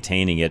by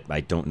maintaining it,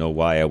 I don't know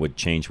why I would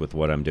change with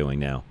what I'm doing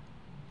now.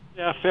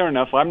 Yeah, fair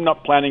enough. I'm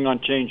not planning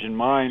on changing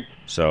mine.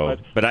 So,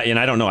 but I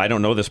don't know. I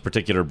don't know this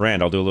particular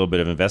brand. I'll do a little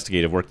bit of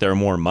investigative work. They're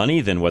more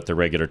money than what the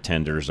regular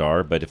tenders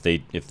are. But if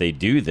they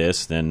do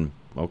this, then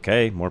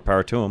okay, more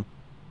power to them.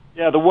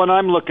 Yeah, the one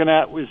I'm looking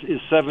at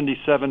is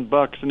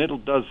 $77, and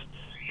it does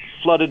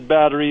flooded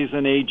batteries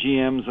and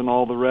AGMs and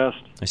all the rest.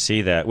 I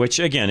see that, which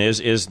again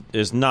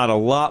is not a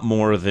lot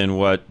more than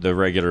what the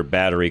regular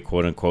battery,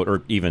 quote unquote,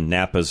 or even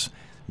Napa's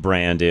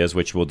brand is,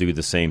 which will do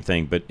the same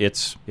thing. But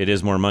it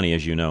is more money,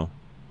 as you know.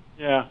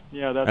 Yeah,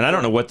 that's. And I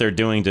don't know what they're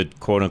doing to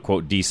quote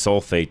unquote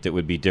desulfate that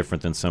would be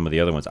different than some of the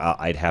other ones.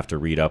 I'd have to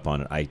read up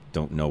on it. I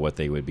don't know what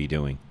they would be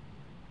doing.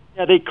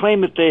 Yeah, they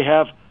claim that they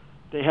have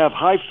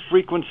high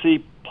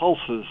frequency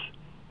pulses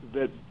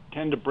that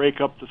tend to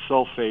break up the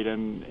sulfate,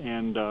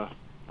 and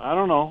I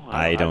don't know.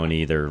 I don't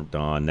either,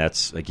 Don.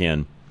 That's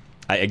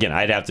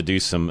I'd have to do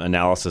some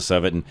analysis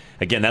of it, and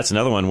again, that's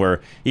another one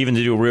where even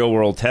to do real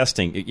world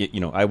testing,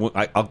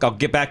 I'll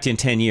get back to you in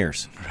 10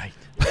 years, right?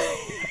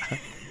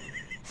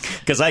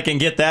 Because I can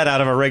get that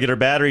out of a regular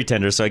battery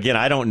tender. So again,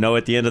 I don't know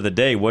at the end of the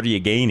day, what are you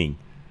gaining?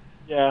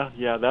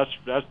 Yeah, that's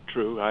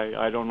true.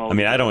 I don't know. I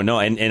mean, I don't know,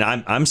 and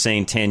I'm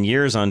saying 10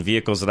 years on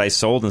vehicles that I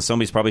sold, and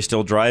somebody's probably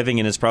still driving,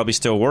 and it's probably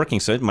still working,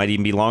 so it might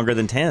even be longer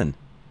than 10.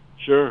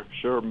 Sure.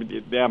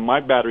 Yeah,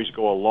 my batteries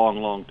go a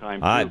long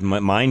time.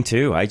 Mine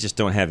too. I just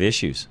don't have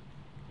issues.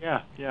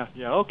 Yeah.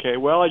 Okay.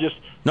 Well,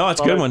 no,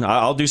 it's a good one.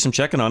 I'll do some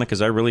checking on it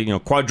because I really,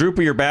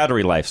 quadruple your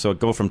battery life, so it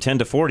go from 10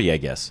 to 40, I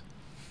guess.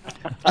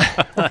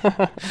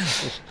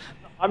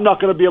 I'm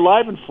not going to be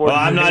alive in 40. Well,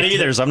 I'm not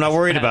either, so I'm not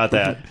worried about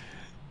that.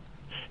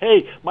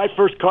 Hey, my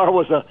first car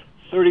was a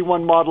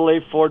 31 Model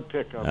A Ford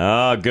pickup.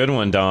 Oh, good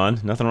one, Don.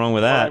 Nothing wrong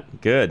with that.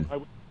 Good.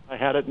 I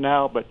had it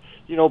now, but,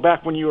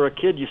 back when you were a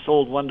kid, you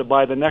sold one to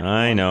buy the next one.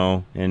 I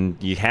know,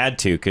 and you had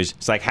to, because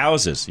it's like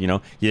houses,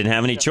 you didn't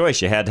have any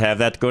choice. You had to have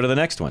that to go to the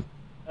next one.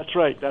 That's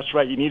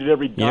right. You needed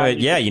every dime.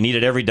 You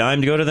needed every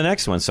dime to go to the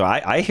next one, so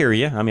I hear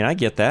you. I mean, I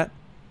get that.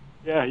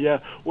 Yeah.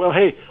 Well,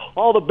 hey,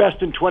 all the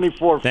best in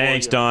 24.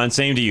 Thanks, Don.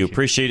 Same to you.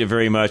 Appreciate it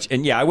very much.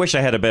 And yeah, I wish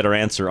I had a better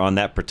answer on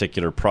that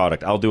particular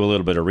product. I'll do a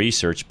little bit of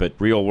research, but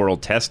real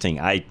world testing,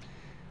 I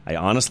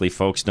honestly,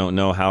 folks, don't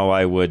know how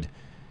I would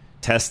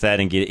test that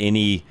and get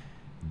any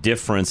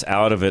difference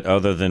out of it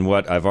other than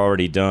what I've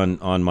already done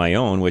on my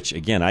own, which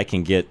again, I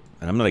can get,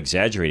 and I'm not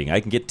exaggerating, I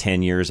can get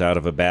 10 years out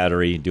of a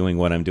battery doing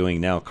what I'm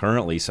doing now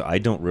currently, so I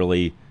don't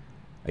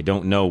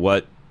know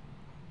what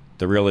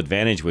the real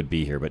advantage would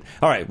be here. But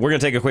all right, we're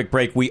going to take a quick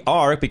break. We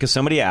are, because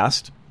somebody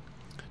asked,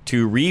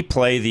 to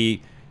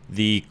replay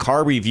the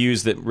car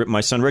reviews that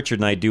my son Richard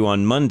and I do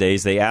on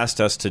Mondays, they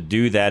asked us to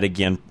do that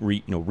again,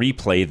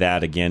 replay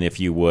that again, if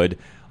you would,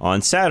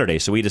 on Saturday.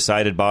 So we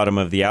decided bottom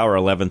of the hour,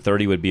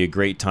 11:30 would be a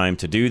great time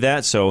to do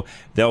that. So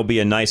there'll be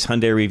a nice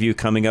Hyundai review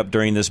coming up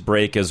during this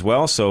break as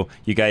well. So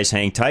you guys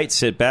hang tight,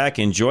 sit back,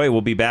 enjoy.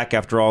 We'll be back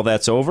after all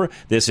that's over.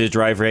 This is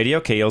Drive Radio,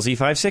 KLZ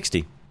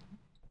 560.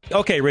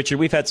 Okay, Richard,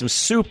 we've had some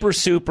super,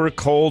 super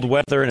cold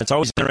weather, and it's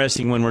always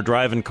interesting when we're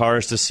driving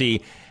cars to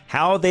see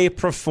how they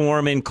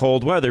perform in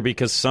cold weather,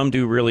 because some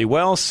do really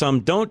well, some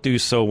don't do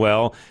so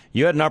well.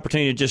 You had an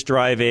opportunity to just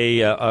drive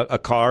a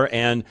car,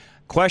 and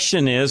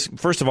question is,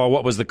 first of all,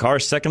 what was the car?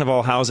 Second of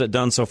all, how's it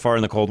done so far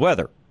in the cold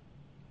weather?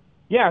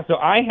 Yeah, so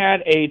I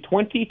had a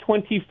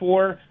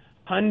 2024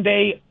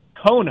 Hyundai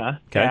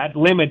Kona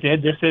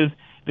Limited.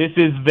 This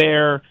is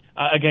their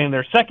again,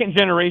 their second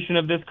generation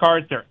of this car.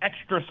 It's their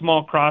extra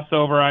small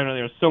crossover. I know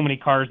there's so many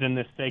cars in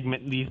this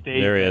segment these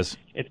days. There is.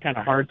 It's kind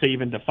of hard to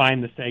even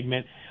define the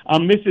segment.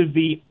 This is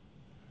the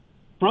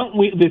front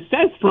wheel. This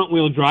says front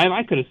wheel drive.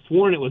 I could have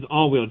sworn it was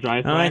all wheel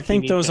drive. So I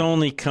think those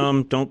only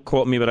come. Don't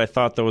quote me, but I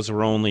thought those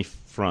were only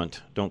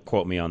front. Don't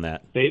quote me on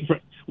that.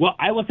 Well,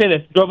 I will say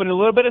this. Drove in a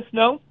little bit of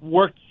snow.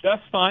 Worked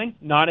just fine.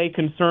 Not a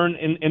concern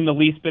in the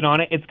least bit on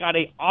it. It's got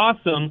a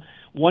awesome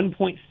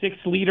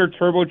 1.6-liter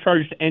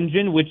turbocharged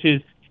engine, which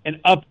is an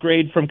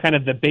upgrade from kind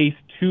of the base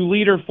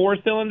 2-liter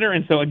 4-cylinder.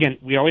 And so, again,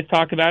 we always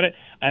talk about it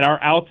at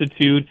our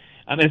altitude,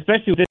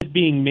 especially with this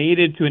being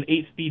mated to an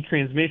 8-speed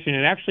transmission.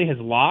 It actually has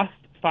lost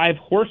 5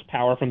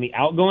 horsepower from the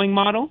outgoing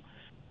model.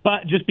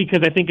 But just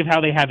because I think of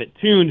how they have it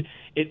tuned,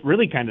 it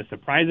really kind of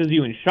surprises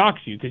you and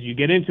shocks you, because you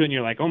get into it and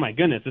you're like, oh, my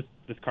goodness,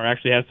 this car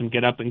actually has some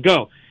get up and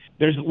go.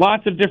 There's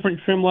lots of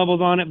different trim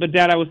levels on it. But,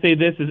 Dad, I would say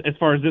this, as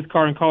far as this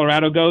car in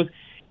Colorado goes,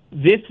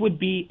 this would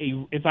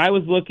be if I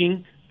was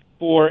looking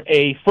for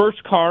a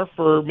first car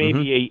for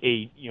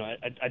maybe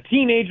a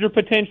teenager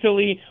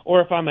potentially,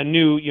 or if I'm a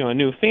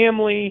new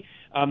family,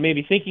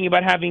 maybe thinking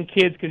about having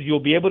kids, because you'll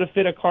be able to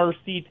fit a car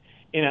seat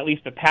in at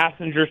least the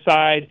passenger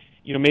side,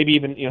 maybe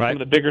even some of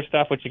the bigger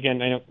stuff, which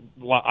again I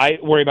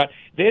worry about.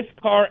 This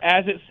car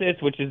as it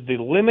sits, which is the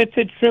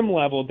limited trim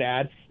level,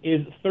 Dad,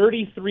 is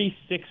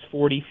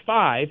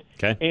 $33,645,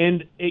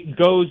 and it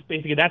goes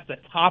basically, that's the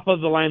top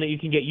of the line that you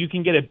can get. You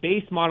can get a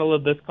base model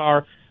of this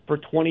car for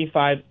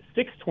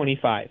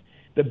 $25,625.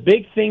 The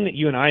big thing that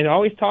you and I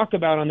always talk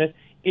about on this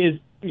is,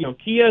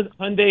 Kia's,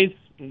 Hyundai's,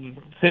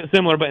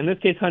 similar, but in this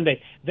case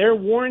Hyundai, their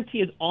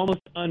warranty is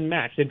almost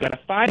unmatched. They've got a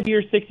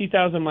 5-year,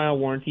 60,000-mile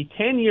warranty,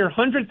 10-year,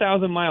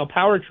 100,000-mile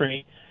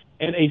powertrain,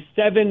 and a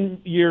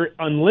 7-year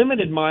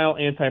unlimited mile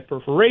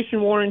anti-perforation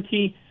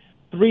warranty,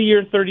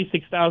 3-year,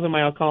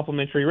 36,000-mile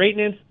complimentary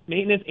maintenance,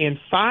 and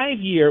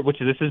 5-year,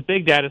 this is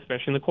big, Dad,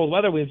 especially in the cold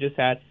weather we've just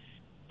had,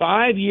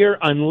 5-year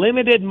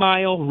unlimited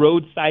mile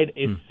roadside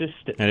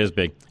assistance. That is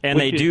big. And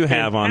they do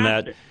have on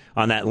that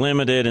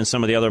limited and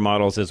some of the other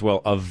models as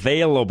well,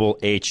 available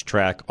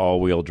H-Track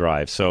all-wheel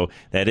drive. So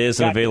that is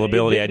an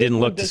availability. I didn't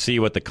look to see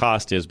what the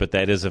cost is, but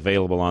that is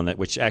available on that,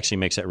 which actually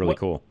makes it really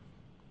cool.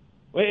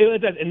 Well, it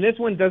does. And this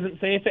one doesn't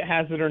say if it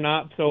has it or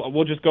not, so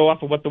we'll just go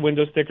off of what the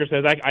window sticker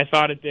says. I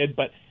thought it did,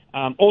 but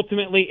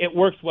ultimately it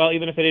works well,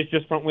 even if it is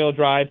just front-wheel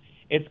drive.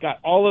 It's got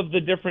all of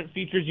the different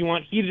features you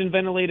want, heated and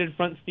ventilated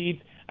front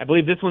seats. I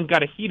believe this one's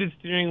got a heated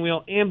steering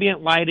wheel,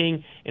 ambient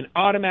lighting, an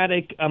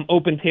automatic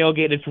open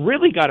tailgate. It's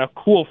really got a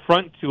cool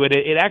front to it.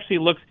 It actually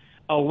looks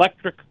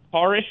electric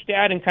car-ish,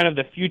 Dad, in kind of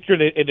the future.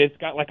 It's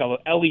got like a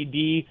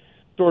LED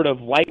sort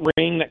of light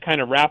ring that kind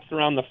of wraps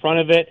around the front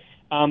of it.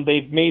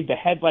 They've made the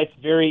headlights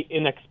very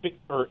you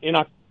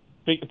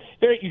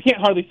can't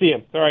hardly see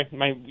them. Sorry,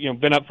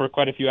 been up for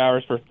quite a few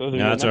hours for those of you.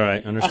 No, that's all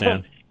right.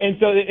 Understand. And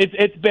so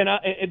it's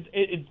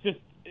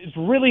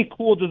really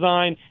cool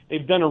design.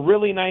 They've done a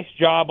really nice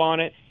job on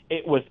it.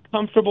 It was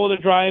comfortable to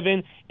drive in.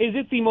 Is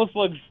it the most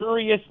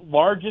luxurious,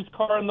 largest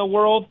car in the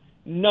world?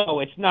 No,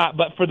 it's not.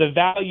 But for the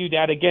value,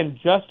 Dad, again,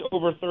 just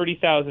over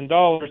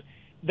 $30,000,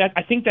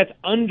 I think that's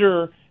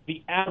under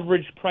the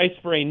average price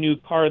for a new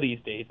car these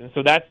days. And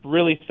so that's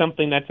really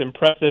something that's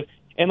impressive.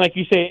 And like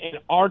you say,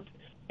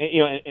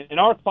 in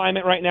our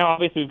climate right now,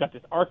 obviously we've got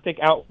this Arctic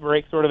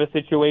outbreak sort of a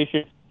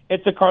situation.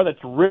 It's a car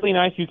that's really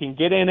nice. You can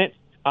get in it.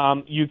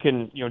 You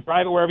can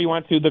drive it wherever you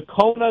want to. The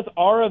Konas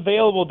are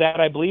available, Dad,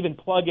 I believe, in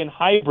plug-in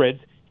hybrids,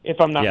 if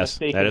I'm not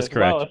mistaken. That is as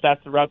correct. Well, if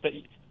that's the route that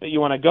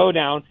you want to go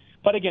down.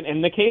 But again,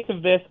 in the case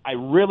of this, I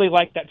really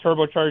like that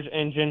turbocharged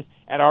engine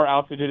at our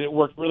altitude. It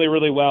worked really,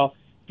 really well.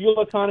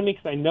 Fuel economy,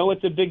 because I know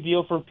it's a big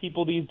deal for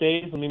people these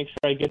days. Let me make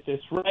sure I get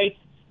this right.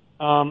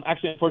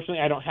 Actually, unfortunately,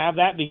 I don't have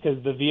that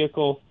because the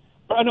vehicle...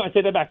 Oh, no, I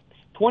take that back.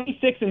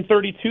 26 and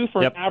 32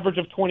 for an average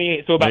of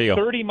 28. So about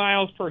 30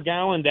 miles per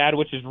gallon, Dad,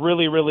 which is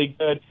really, really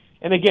good.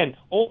 And again,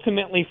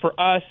 ultimately for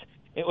us,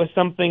 it was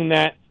something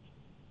that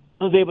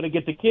I was able to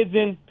get the kids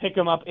in, pick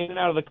them up in and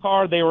out of the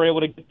car. They were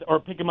able to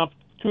pick them up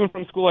to and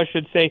from school, I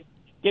should say,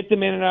 get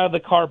them in and out of the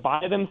car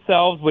by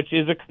themselves, which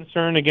is a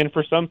concern, again,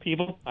 for some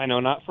people. I know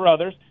not for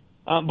others.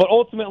 But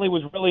ultimately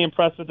was really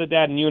impressed with the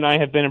Dad, and you and I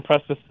have been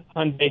impressed with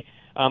Hyundai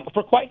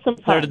for quite some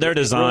time. Their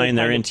design,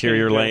 their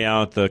interior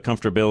layout, the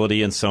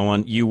comfortability, and so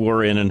on. You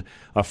were in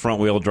a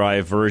front-wheel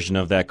drive version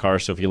of that car,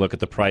 so if you look at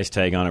the price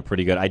tag on it,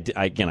 pretty good.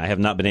 I have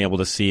not been able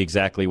to see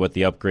exactly what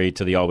the upgrade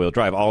to the all-wheel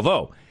drive,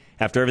 although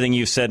after everything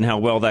you've said and how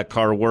well that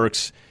car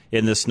works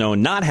in the snow,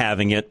 not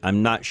having it,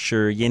 I'm not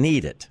sure you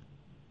need it.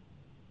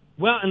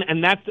 Well,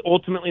 and that's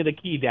ultimately the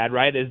key, Dad.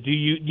 Right? Is do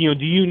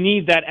you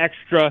need that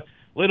extra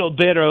little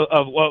bit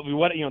of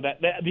what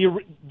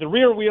the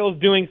rear wheels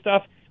doing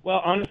stuff? Well,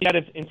 honestly,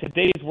 in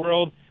today's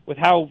world, with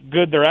how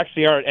good they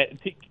actually are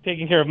at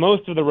taking care of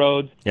most of the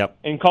roads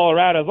in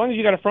Colorado, as long as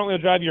you got a front-wheel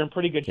drive, you're in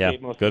pretty good shape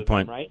most of the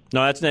time, right?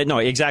 No,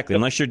 exactly.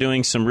 Unless you're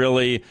doing some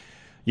really,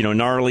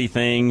 gnarly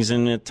things,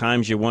 and at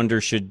times you wonder,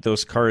 should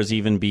those cars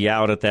even be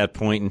out at that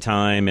point in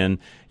time? And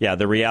yeah,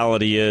 the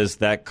reality is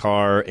that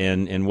car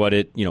and what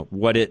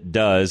it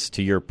does,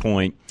 to your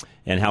point,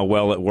 and how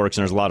well it works.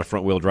 And there's a lot of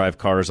front-wheel drive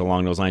cars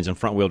along those lines, and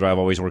front-wheel drive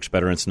always works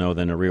better in snow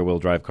than a rear-wheel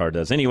drive car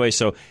does. Anyway,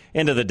 so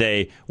end of the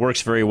day,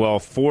 works very well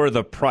for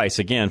the price.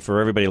 Again,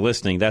 for everybody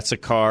listening, that's a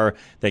car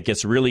that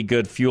gets really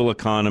good fuel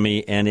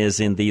economy and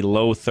is in the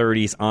low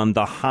 30s on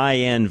the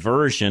high-end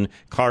version,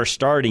 car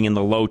starting in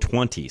the low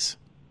 20s.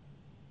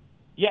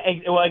 Yeah,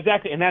 well,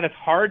 exactly, and that is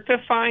hard to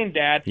find,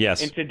 Dad,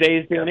 in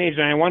today's day and age.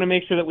 And I want to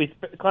make sure that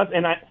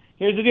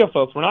here's the deal,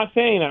 folks. We're not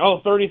saying that,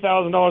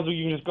 $30,000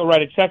 you can just go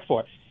write a check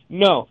for.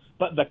 No,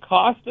 but the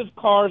cost of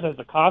cars as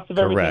the cost of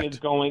everything is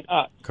going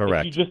up.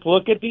 Correct. If you just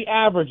look at the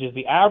averages,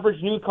 the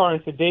average new car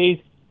in today's,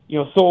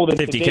 sold in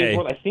 50K. Today's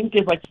world, I think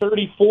is like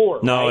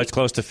 34. No, right? It's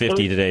close to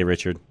 50 today,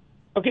 Richard.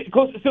 Okay,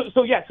 close.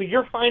 So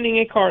you're finding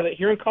a car that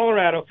here in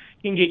Colorado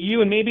can get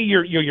you and maybe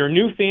your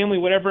new family,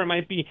 whatever it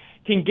might be,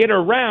 can get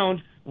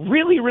around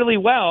really, really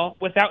well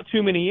without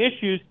too many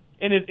issues,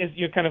 and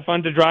it's kind of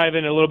fun to drive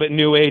in, a little bit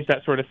new age,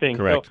 that sort of thing.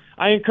 Correct. So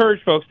I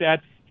encourage folks, Dad,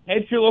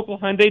 head to your local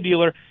Hyundai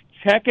dealer,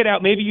 check it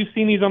out. Maybe you've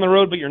seen these on the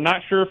road, but you're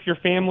not sure if your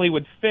family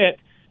would fit.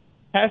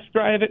 Test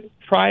drive it,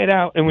 try it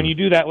out, and when you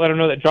do that, let them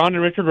know that John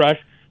and Richard Rush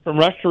from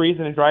Rush to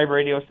Reason and Drive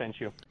Radio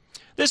sent you.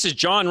 This is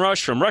John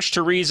Rush from Rush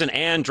to Reason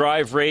and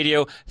Drive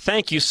Radio.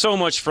 Thank you so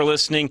much for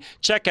listening.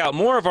 Check out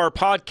more of our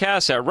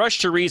podcasts at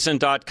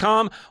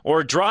rushtoreason.com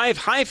or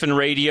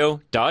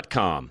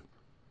drive-radio.com.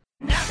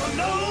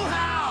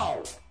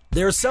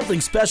 There's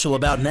something special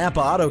about Napa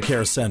Auto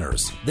Care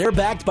Centers. They're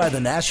backed by the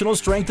national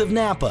strength of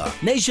Napa.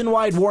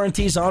 Nationwide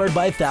warranties honored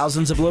by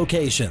thousands of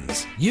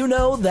locations.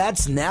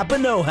 That's Napa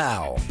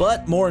know-how.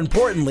 But more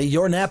importantly,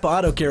 your Napa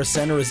Auto Care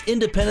Center is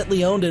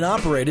independently owned and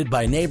operated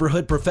by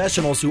neighborhood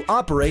professionals who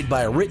operate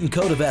by a written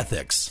code of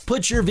ethics.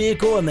 Put your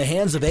vehicle in the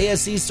hands of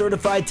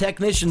ASE-certified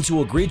technicians who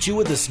will greet you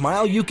with a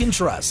smile you can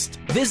trust.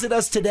 Visit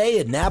us today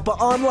at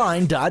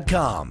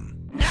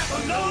NapaOnline.com.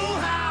 Napa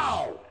know-how.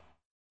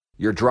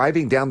 You're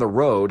driving down the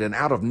road and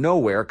out of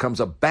nowhere comes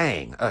a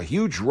bang. A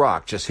huge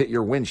rock just hit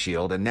your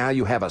windshield and now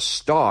you have a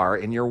star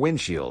in your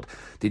windshield.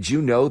 Did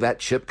you know that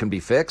chip can be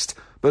fixed?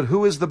 But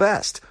who is the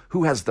best?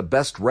 Who has the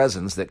best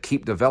resins that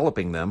keep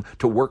developing them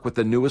to work with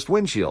the newest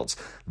windshields?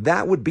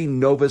 That would be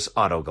Novus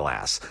Auto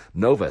Glass.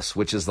 Novus,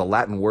 which is the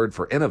Latin word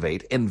for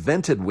innovate,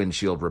 invented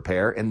windshield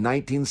repair in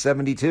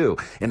 1972,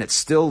 and it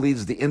still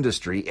leads the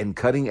industry in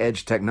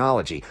cutting-edge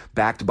technology,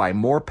 backed by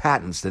more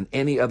patents than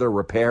any other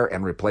repair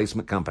and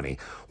replacement company.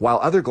 While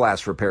other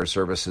glass repair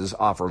services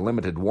offer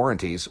limited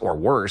warranties, or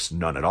worse,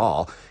 none at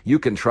all, you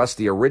can trust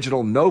the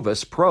original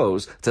Novus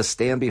pros to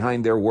stand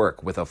behind their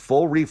work with a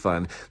full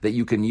refund that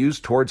you can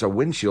use towards a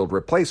windshield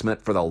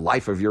replacement for the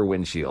life of your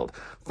windshield.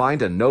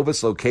 Find a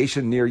Novus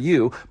location near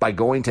you by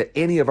going to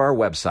any of our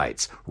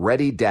websites,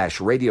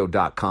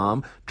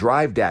 ready-radio.com,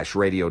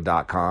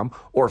 drive-radio.com,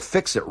 or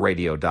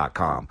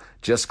fixitradio.com.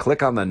 Just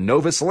click on the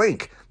Novus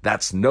link.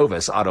 That's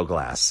Novus Auto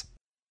Glass.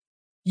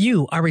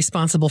 You are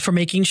responsible for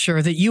making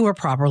sure that you are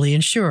properly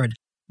insured,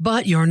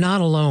 but you're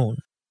not alone.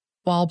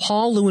 While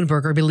Paul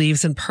Leuenberger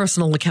believes in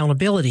personal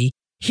accountability,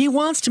 he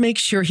wants to make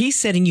sure he's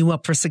setting you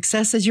up for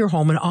success as your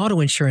home and auto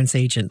insurance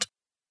agent.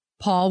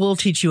 Paul will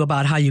teach you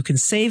about how you can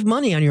save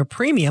money on your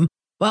premium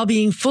while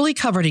being fully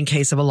covered in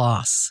case of a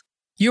loss.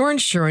 Your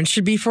insurance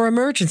should be for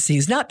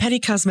emergencies, not petty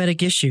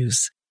cosmetic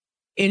issues.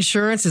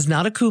 Insurance is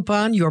not a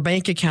coupon, your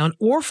bank account,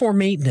 or for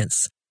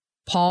maintenance.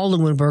 Paul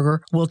Leuenberger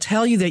will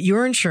tell you that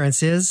your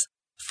insurance is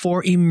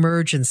for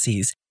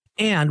emergencies.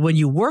 And when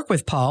you work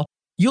with Paul,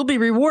 you'll be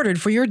rewarded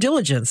for your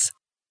diligence.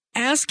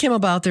 Ask him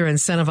about their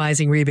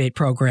incentivizing rebate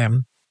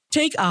program.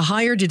 Take a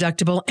higher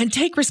deductible and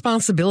take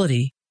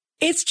responsibility.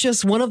 It's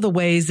just one of the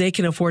ways they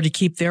can afford to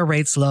keep their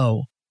rates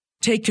low.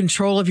 Take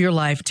control of your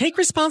life. Take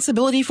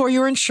responsibility for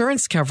your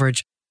insurance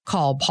coverage.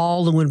 Call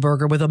Paul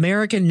Leuenberger with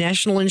American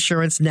National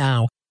Insurance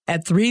now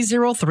at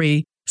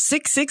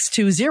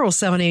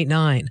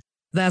 303-662-0789.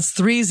 That's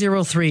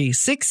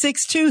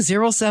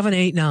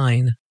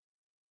 303-662-0789.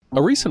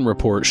 A recent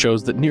report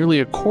shows that nearly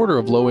a quarter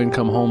of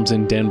low-income homes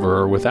in Denver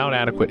are without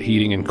adequate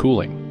heating and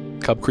cooling.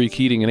 Cub Creek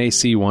Heating and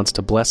AC wants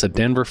to bless a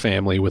Denver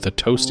family with a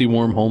toasty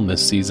warm home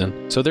this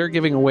season, so they're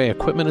giving away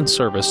equipment and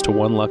service to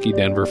one lucky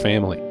Denver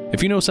family.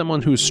 If you know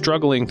someone who's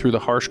struggling through the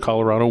harsh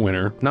Colorado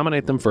winter,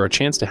 nominate them for a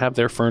chance to have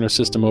their furnace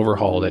system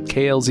overhauled at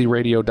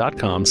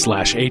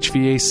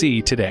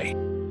klzradio.com/HVAC today.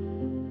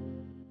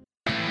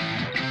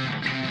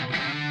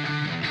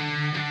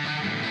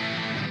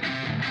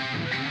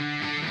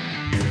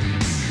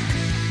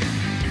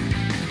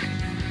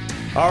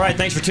 All right,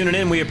 thanks for tuning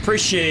in. We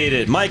appreciate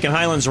it. Mike in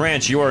Highlands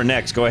Ranch, you are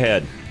next. Go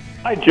ahead.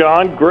 Hi,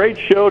 John. Great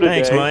show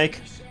today. Thanks,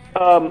 Mike.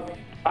 I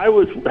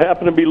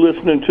happened to be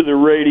listening to the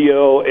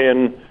radio,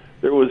 and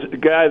there was a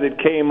guy that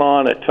came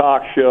on a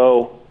talk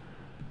show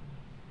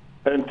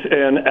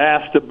and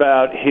asked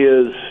about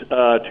his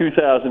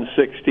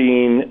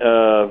 2016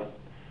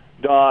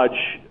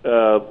 Dodge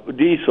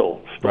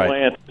diesel,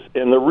 Stellantis,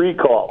 and the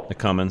recall. The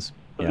Cummins.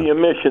 The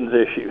emissions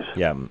issues.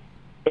 Yeah.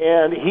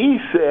 And he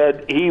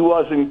said he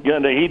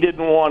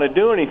didn't want to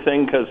do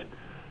anything because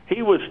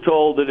he was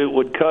told that it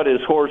would cut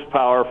his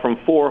horsepower from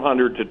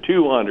 400 to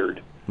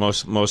 200.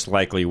 Most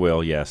likely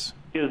will, yes.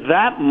 Is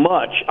that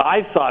much?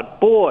 I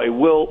thought, boy,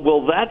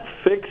 will that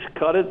fix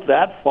cut it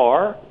that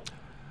far?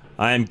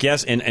 I am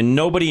guessing, and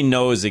nobody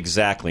knows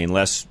exactly,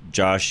 unless,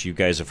 Josh, you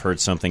guys have heard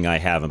something I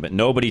haven't, but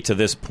nobody to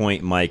this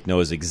point, Mike,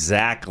 knows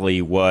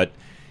exactly what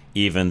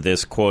even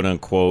this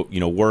quote-unquote,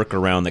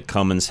 workaround that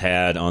Cummins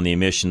had on the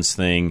emissions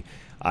thing.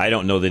 I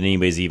don't know that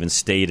anybody's even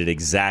stated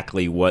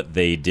exactly what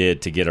they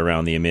did to get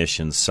around the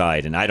emissions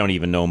side. And I don't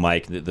even know,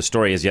 Mike, the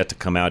story has yet to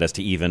come out as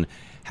to even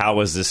how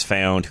was this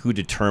found, who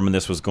determined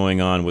this was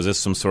going on, was this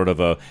some sort of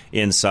a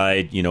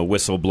inside,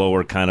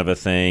 whistleblower kind of a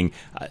thing?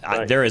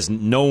 Right.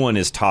 No one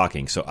is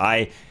talking, so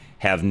I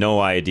have no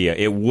idea.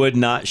 It would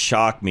not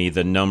shock me,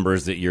 the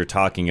numbers that you're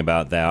talking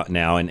about that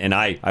now. And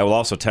I will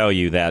also tell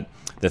you that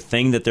the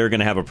thing that they're going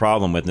to have a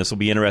problem with, and this will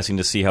be interesting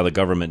to see how the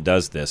government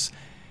does this,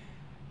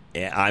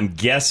 I'm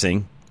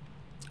guessing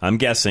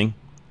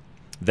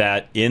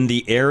that in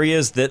the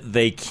areas that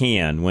they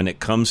can, when it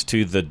comes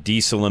to the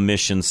diesel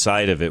emission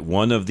side of it,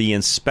 one of the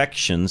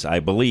inspections, I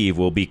believe,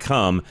 will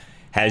become,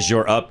 has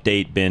your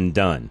update been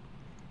done?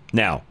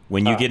 Now,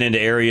 when you get into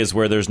areas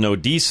where there's no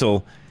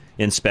diesel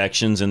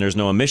inspections and there's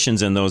no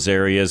emissions in those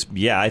areas,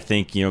 yeah, I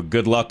think,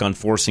 good luck on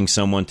forcing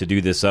someone to do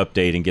this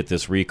update and get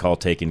this recall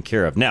taken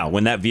care of. Now,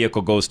 when that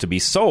vehicle goes to be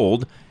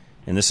sold,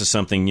 and this is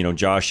something,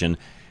 Josh and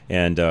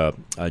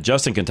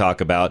Justin can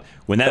talk about,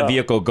 when that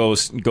vehicle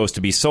goes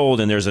to be sold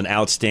and there's an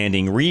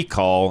outstanding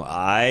recall,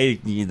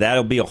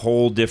 that'll be a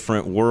whole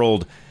different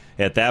world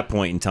at that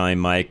point in time,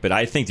 Mike. But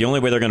I think the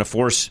only way they're going to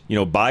force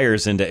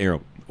buyers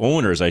into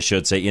owners, I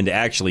should say, into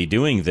actually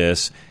doing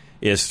this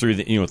is through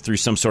through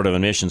some sort of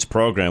emissions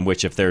program.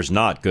 Which, if there's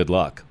not, good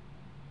luck.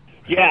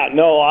 Yeah,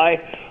 no, I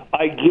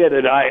get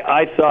it.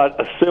 I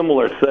thought a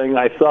similar thing.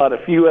 I thought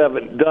if you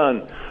haven't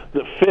done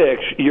the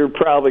fix, you're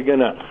probably going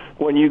to,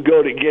 when you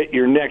go to get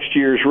your next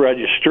year's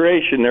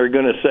registration, they're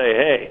going to say,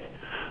 hey,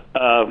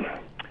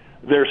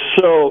 they're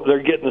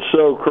getting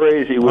so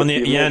crazy with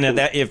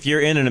if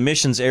you're in an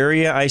emissions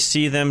area, I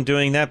see them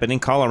doing that. But in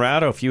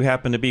Colorado, if you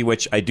happen to be,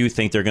 which I do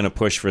think they're going to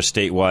push for a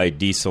statewide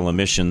diesel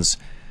emissions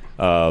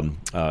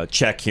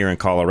check here in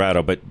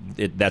Colorado, but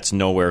that's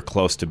nowhere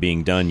close to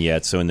being done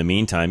yet. So in the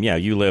meantime,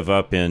 you live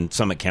up in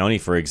Summit County,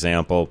 for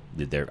example,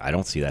 I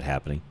don't see that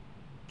happening.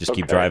 Just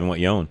keep driving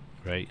what you own.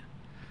 Right.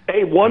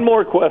 Hey, one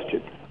more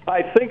question.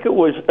 I think it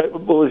was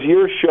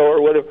your show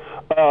or whatever.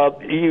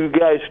 You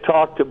guys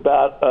talked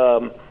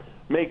about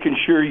making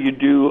sure you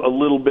do a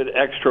little bit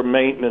extra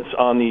maintenance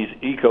on these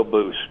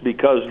EcoBoosts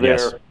because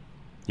they're.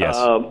 Yes.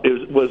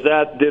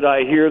 Did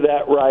I hear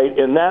that right?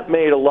 And that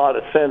made a lot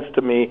of sense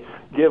to me,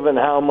 given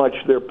how much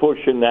they're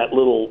pushing that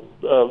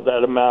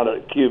amount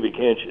of cubic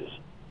inches.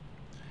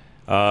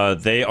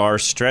 They are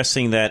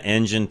stressing that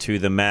engine to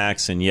the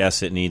max, and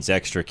yes, it needs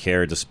extra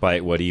care,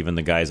 despite what even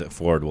the guys at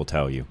Ford will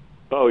tell you.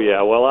 Oh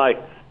yeah, well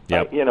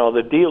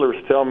the dealers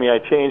tell me I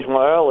change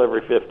my oil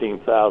every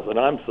 15,000.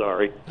 I'm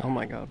sorry. Oh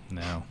my God.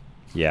 No.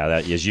 Yeah,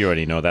 that as you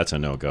already know, that's a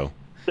no-go.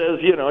 Says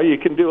you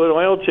can do an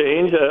oil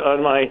change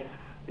on my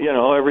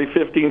every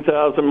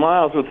 15,000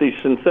 miles with these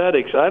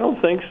synthetics. I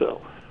don't think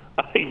so.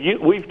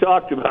 We've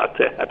talked about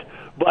that.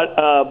 But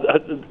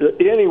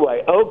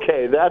anyway,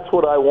 okay, that's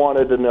what I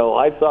wanted to know.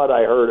 I thought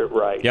I heard it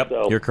right. Yep,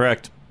 so. You're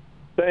correct.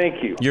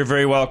 Thank you. You're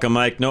very welcome,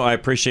 Mike. No, I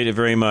appreciate it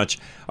very much.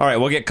 All right,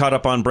 we'll get caught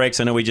up on breaks.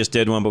 I know we just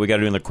did one, but we got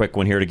to do another quick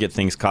one here to get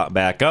things caught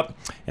back up.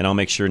 And I'll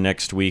make sure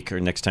next week or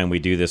next time we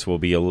do this, we'll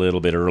be a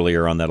little bit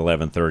earlier on that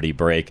 11:30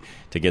 break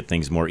to get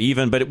things more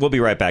even. But we'll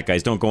be right back,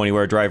 guys. Don't go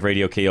anywhere. Drive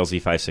Radio,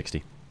 KLZ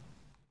 560.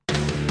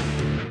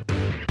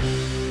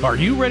 Are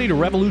you ready to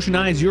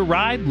revolutionize your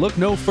ride? Look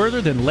no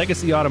further than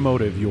Legacy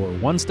Automotive, your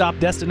one-stop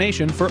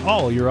destination for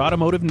all your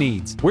automotive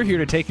needs. We're here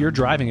to take your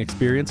driving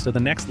experience to the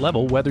next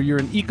level, whether you're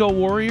an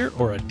eco-warrior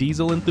or a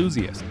diesel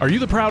enthusiast. Are you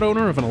the proud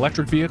owner of an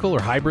electric vehicle or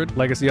hybrid?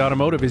 Legacy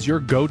Automotive is your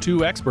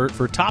go-to expert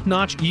for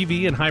top-notch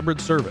EV and hybrid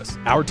service.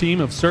 Our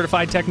team of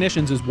certified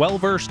technicians is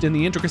well-versed in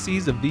the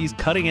intricacies of these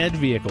cutting-edge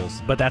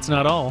vehicles. But that's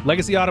not all.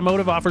 Legacy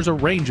Automotive offers a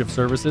range of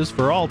services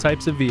for all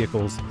types of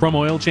vehicles. From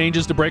oil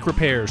changes to brake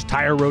repairs,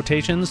 tire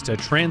rotations to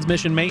transmission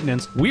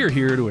maintenance, we're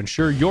here to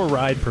ensure your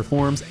ride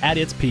performs at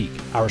its peak.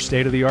 Our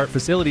state-of-the-art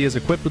facility is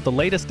equipped with the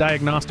latest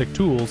diagnostic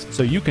tools,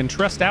 so you can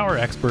trust our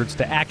experts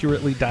to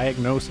accurately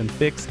diagnose and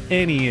fix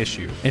any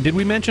issue. And did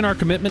we mention our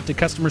commitment to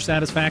customer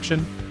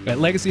satisfaction? At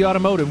Legacy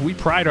Automotive, we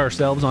pride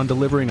ourselves on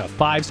delivering a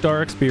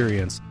 5-star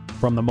experience.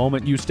 From the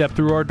moment you step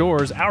through our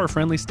doors, our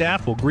friendly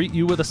staff will greet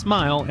you with a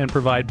smile and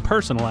provide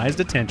personalized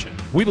attention.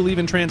 We believe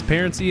in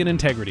transparency and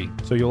integrity,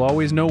 so you'll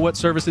always know what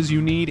services you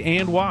need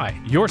and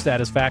why. Your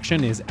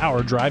satisfaction is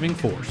our driving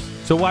force.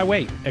 So why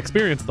wait?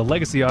 Experience the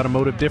Legacy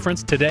Automotive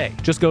difference today.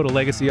 Just go to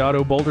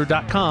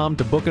LegacyAutoBoulder.com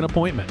to book an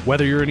appointment.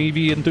 Whether you're an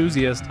EV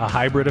enthusiast, a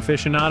hybrid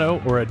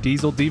aficionado, or a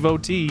diesel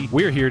devotee,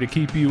 we're here to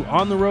keep you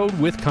on the road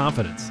with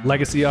confidence.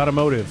 Legacy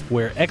Automotive,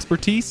 where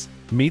expertise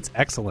meets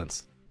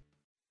excellence.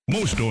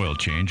 Most oil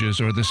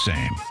changes are the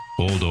same.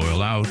 Old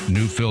oil out,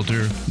 new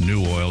filter,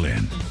 new oil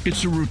in.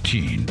 It's a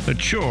routine, a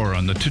chore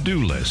on the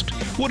to-do list.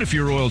 What if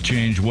your oil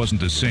change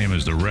wasn't the same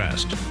as the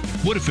rest?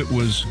 What if it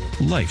was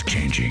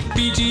life-changing?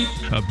 BG.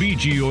 A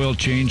BG oil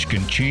change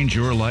can change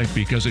your life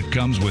because it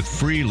comes with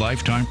free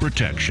lifetime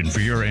protection for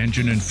your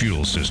engine and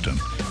fuel system,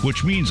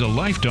 which means a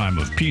lifetime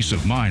of peace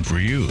of mind for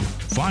you.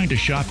 Find a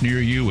shop near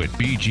you at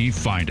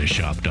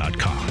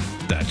bgfindashop.com.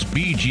 That's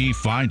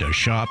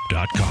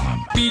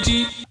bgfindashop.com.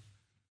 BG.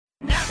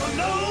 Napa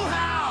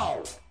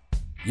Know-How!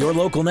 Your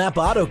local Napa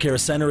Auto Care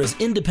Center is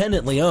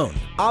independently owned,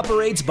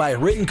 operates by a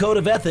written code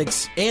of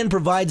ethics, and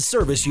provides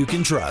service you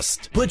can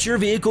trust. Put your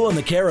vehicle in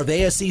the care of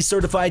ASE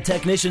certified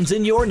technicians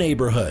in your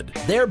neighborhood.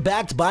 They're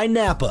backed by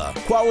Napa.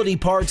 Quality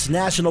parts,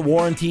 national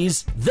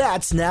warranties,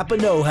 that's Napa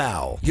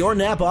Know-How. Your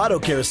Napa Auto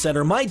Care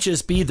Center might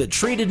just be the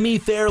treated me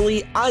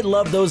fairly, I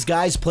love those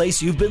guys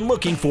place you've been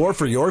looking for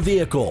your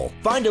vehicle.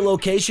 Find a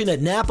location at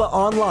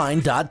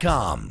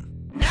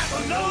NapaOnline.com.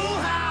 Napa Know-How!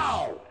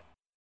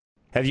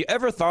 Have you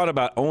ever thought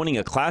about owning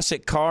a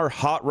classic car,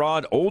 hot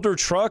rod, older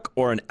truck,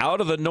 or an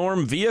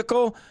out-of-the-norm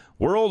vehicle?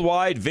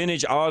 Worldwide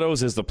Vintage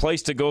Autos is the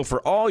place to go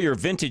for all your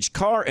vintage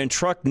car and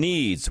truck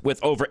needs.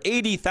 With over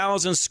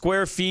 80,000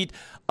 square feet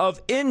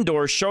of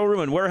indoor showroom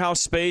and warehouse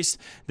space,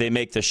 they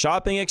make the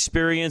shopping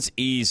experience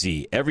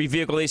easy. Every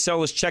vehicle they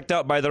sell is checked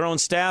out by their own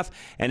staff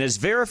and is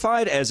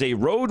verified as a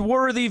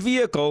roadworthy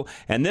vehicle,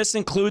 and this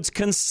includes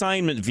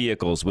consignment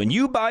vehicles. When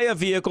you buy a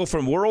vehicle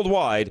from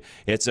Worldwide,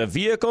 it's a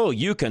vehicle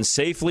you can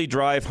safely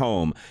drive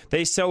home.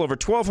 They sell over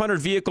 1,200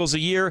 vehicles a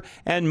year,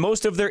 and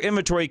most of their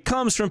inventory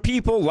comes from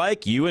people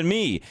like you and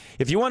me.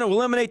 If you want to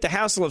eliminate the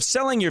hassle of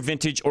selling your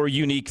vintage or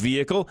unique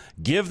vehicle,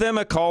 give them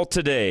a call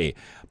today.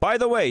 By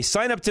the way,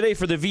 sign up today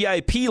for the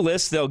VIP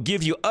list. They'll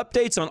give you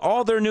updates on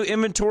all their new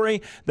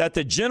inventory that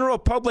the general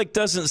public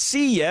doesn't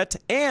see yet,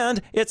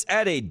 and it's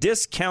at a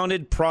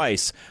discounted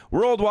price.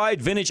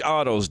 Worldwide Vintage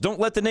Autos. Don't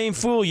let the name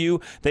fool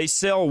you. They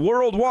sell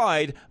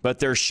worldwide, but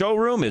their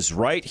showroom is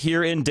right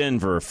here in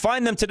Denver.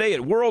 Find them today at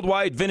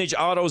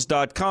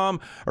worldwidevintageautos.com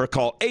or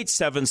call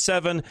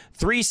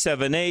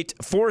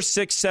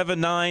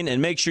 877-378-4679 and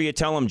make sure you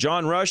tell them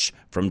John Rush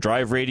from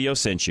Drive Radio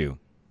sent you.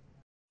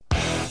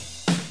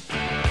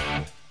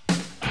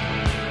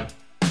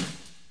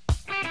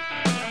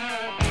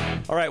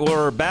 All right, well,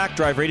 we're back.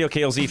 Drive Radio,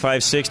 KLZ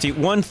 560.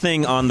 One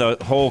thing on the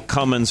whole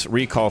Cummins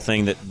recall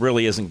thing that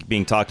really isn't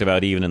being talked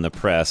about even in the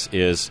press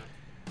is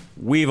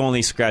we've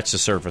only scratched the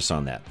surface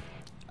on that.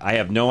 I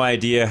have no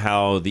idea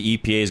how the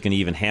EPA is going to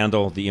even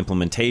handle the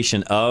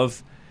implementation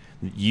of.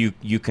 You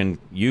can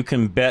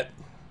bet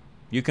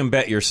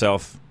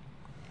yourself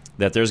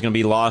that there's going to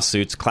be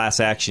lawsuits, class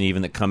action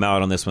even, that come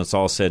out on this when it's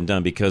all said and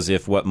done. Because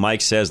if what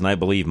Mike says, and I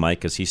believe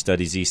Mike because he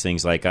studies these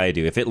things like I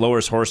do, if it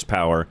lowers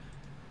horsepower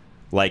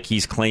like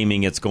he's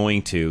claiming it's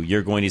going to,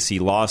 you're going to see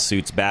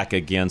lawsuits back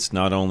against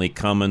not only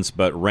Cummins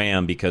but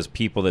Ram, because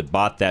people that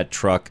bought that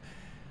truck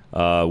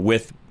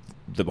with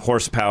the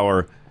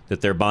horsepower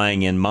that they're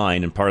buying in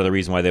mind, and part of the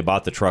reason why they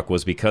bought the truck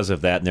was because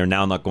of that, and they're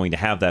now not going to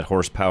have that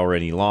horsepower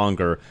any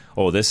longer.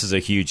 Oh, this is a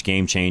huge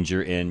game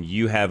changer, and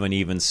you haven't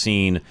even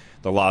seen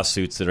the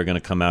lawsuits that are going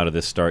to come out of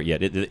this start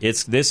yet.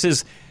 This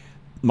is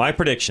my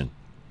prediction.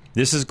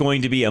 This is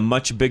going to be a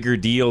much bigger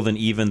deal than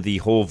even the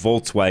whole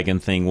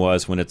Volkswagen thing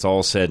was when it's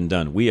all said and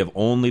done. We have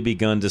only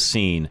begun to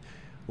see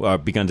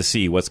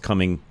what's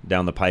coming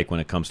down the pike when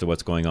it comes to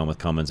what's going on with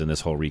Cummins and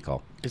this whole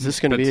recall. Is this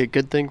going to be a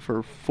good thing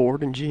for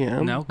Ford and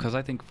GM? No, because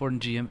I think Ford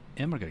and GM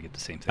are going to get the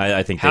same thing.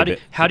 I think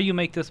how do you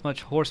make this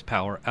much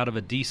horsepower out of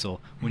a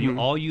diesel when you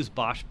all use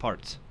Bosch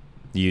parts?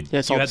 You Yeah,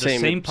 it's all had the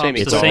same pumps,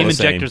 it's the all same the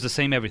same. injectors, the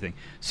same everything.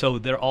 So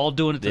they're all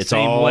doing it the It's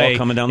same all way.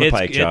 coming down the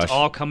pike, Josh. It's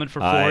all coming for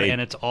Ford, and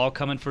it's all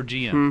coming for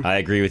GM. I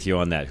agree with you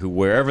on that.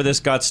 Wherever this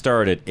got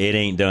started, it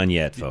ain't done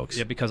yet, folks.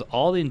 Yeah, because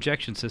all the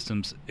injection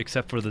systems,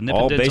 except for the nip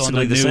All and dents on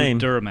basically the the new same.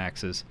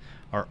 Duramaxes,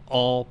 are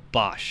all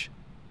Bosch.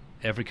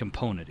 Every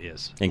component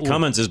is. And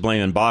Cummins is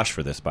blaming Bosch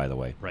for this, by the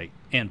way. Right.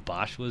 And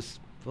Bosch was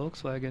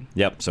Volkswagen.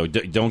 Yep, so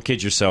don't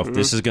kid yourself. Mm-hmm.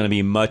 This is going to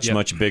be much,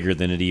 much bigger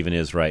than it even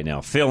is right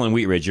now. Phil in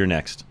Wheat Ridge, you're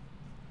next.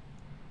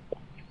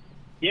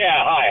 Yeah,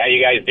 hi. How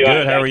you guys doing?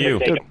 Good, how are Thanks for you?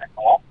 taking my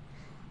call.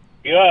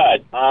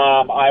 Good.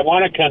 I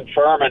want to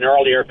confirm an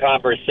earlier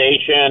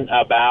conversation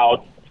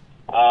about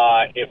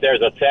if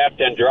there's a theft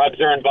and drugs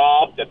are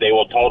involved, that they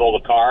will total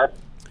the car.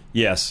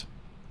 Yes.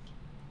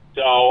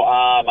 So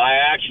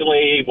I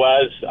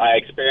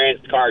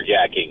experienced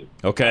carjacking.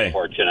 Okay.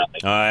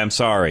 Unfortunately. I'm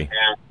sorry.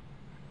 And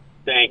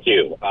thank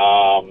you.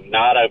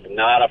 Not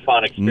a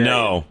fun experience.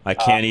 No, I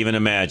can't even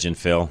imagine,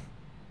 Phil.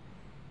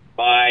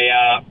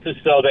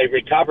 So they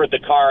recovered the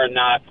car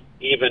not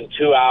even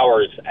 2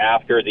 hours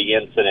after the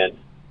incident.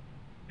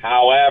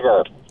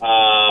 However,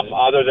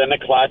 other than the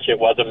clutch, it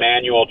was a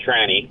manual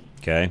tranny.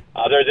 Okay.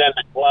 Other than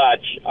the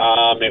clutch,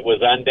 it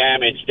was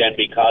undamaged, and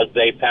because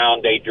they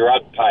found a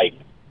drug pipe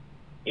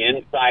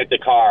inside the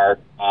car,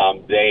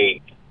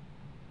 they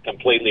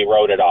completely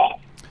wrote it off.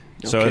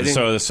 So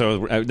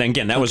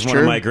again, that was one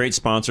of my great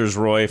sponsors,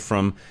 Roy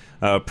from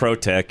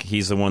ProTech.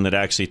 He's the one that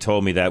actually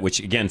told me that. Which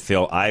again,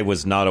 Phil, I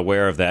was not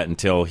aware of that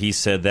until he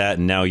said that,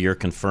 and now you're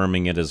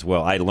confirming it as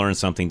well. I learned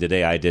something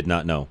today I did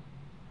not know.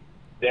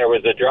 There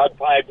was a drug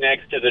pipe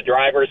next to the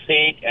driver's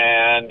seat,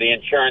 and the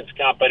insurance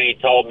company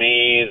told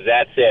me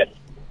that's it.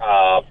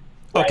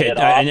 Okay,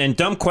 and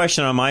dumb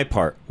question on my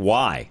part.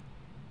 Why?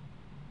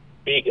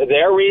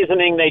 Their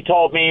reasoning, they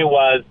told me,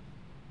 was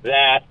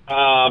that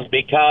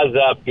because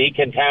of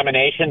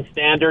decontamination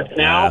standards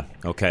now,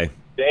 okay,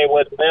 they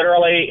would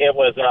literally, it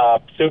was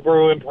a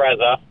Subaru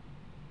Impreza,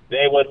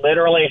 they would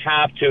literally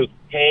have to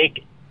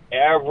take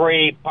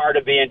every part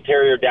of the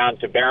interior down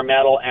to bare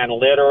metal and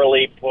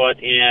literally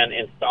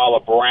install a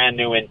brand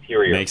new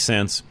interior. Makes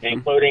sense.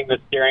 Including the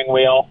steering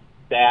wheel,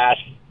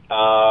 dash,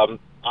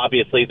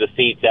 obviously the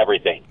seats,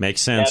 everything.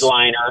 Makes sense.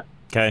 Headliner.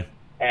 Okay.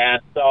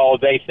 And so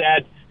they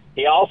said,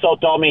 he also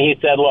told me,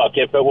 he said, look,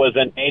 if it was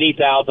an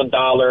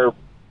 $80,000,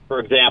 for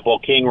example,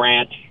 King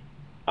Ranch,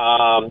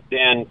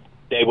 then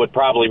they would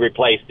probably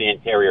replace the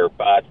interior.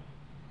 But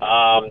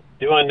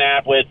doing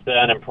that with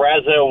an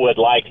Impreza would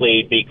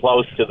likely be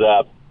close to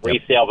the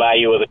resale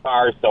value of the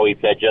car, so he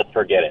said just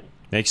forget it.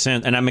 Makes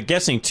sense. And I'm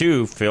guessing,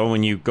 too, Phil,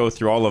 when you go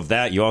through all of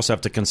that, you also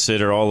have to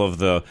consider all of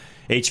the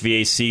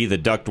HVAC, the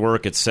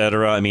ductwork, et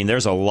cetera. I mean,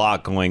 there's a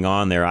lot going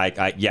on there.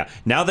 Yeah.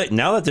 Now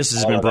that this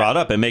has been brought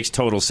up, it makes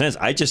total sense.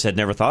 I just had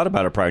never thought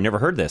about it prior. Never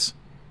heard this.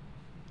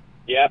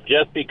 Yep,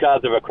 just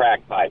because of a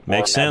crack pipe.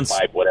 Makes sense.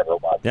 Pipe, whatever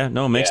it was. Yeah,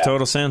 no, it makes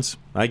total sense.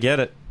 I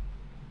get it.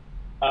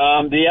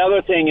 The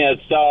other thing is,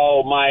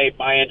 so my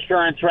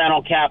insurance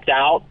rental capped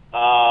out.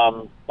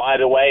 By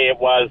the way, it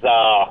was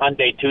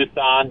Hyundai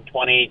Tucson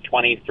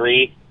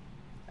 2023,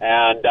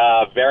 and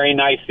very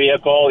nice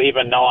vehicle,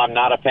 even though I'm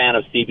not a fan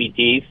of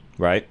CVTs.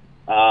 Right.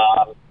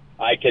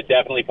 I could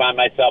definitely find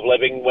myself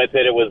living with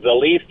it. It was the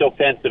least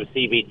offensive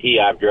CVT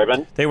I've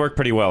driven. They work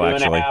pretty well,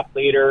 actually. 2.5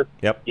 liter.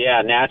 Yep.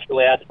 Yeah,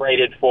 naturally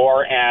aspirated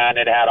 4, and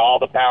it had all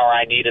the power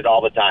I needed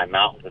all the time,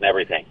 mountains and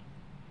everything.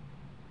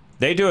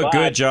 They do a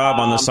good job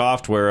on the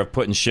software of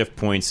putting shift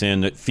points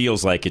in. It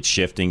feels like it's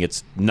shifting.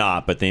 It's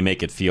not, but they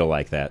make it feel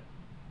like that.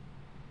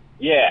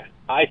 Yeah,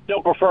 I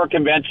still prefer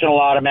conventional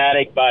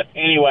automatic, but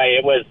anyway,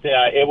 it was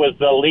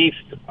the least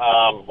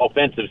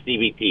offensive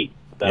CVT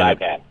that I've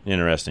had.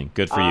 Interesting.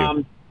 Good for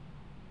you.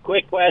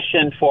 Quick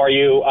question for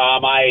you.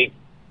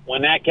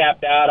 When that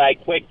capped out, I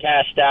quick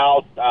cashed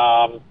out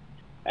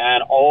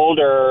an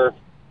older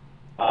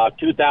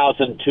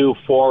 2002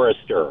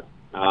 Forester,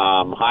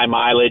 high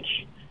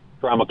mileage,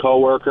 from a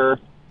coworker,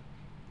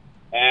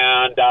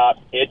 and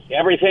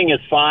everything is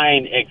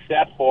fine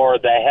except for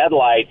the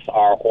headlights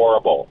are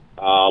horrible.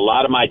 A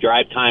lot of my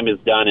drive time is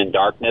done in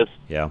darkness.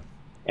 Yeah.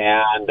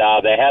 And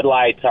the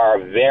headlights are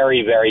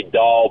very, very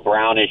dull,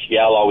 brownish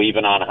yellow,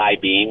 even on high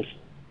beams.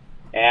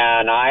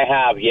 And I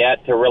have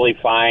yet to really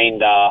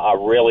find a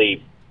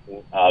really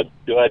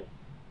good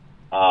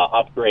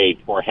upgrade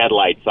for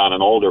headlights on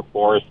an older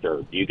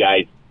Forester. Do you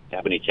guys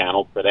have any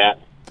channels for that?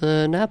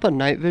 The Napa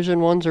night vision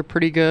ones are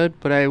pretty good,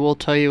 but I will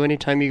tell you,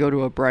 anytime you go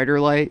to a brighter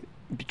light,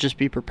 just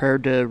be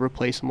prepared to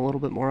replace them a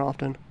little bit more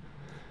often.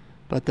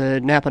 But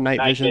the Napa night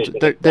visions,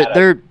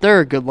 they're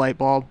a good light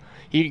bulb.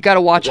 You got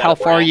to watch how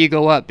far you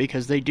go up,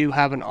 because they do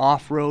have an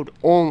off-road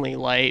only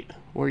light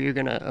where you're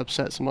going to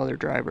upset some other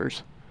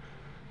drivers.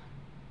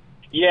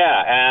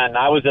 Yeah, and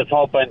I was just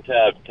hoping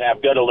to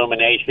have good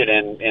illumination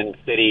in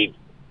city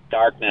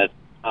darkness.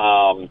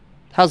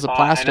 How's the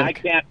plastic? And I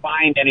can't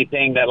find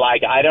anything that,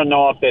 I don't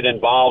know if it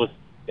involves,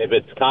 if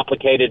it's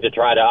complicated to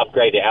try to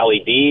upgrade to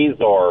LEDs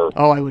or...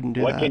 Oh, I wouldn't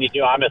do that. What can you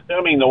do? I'm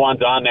assuming the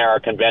ones on there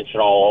are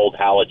conventional old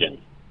halogens.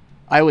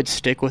 I would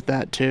stick with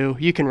that, too.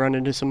 You can run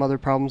into some other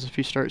problems if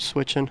you start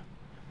switching.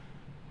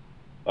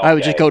 I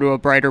would just go to a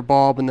brighter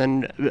bulb, and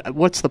then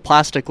what's the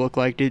plastic look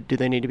like? Do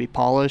they need to be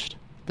polished?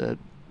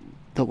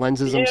 The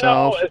lenses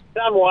themselves?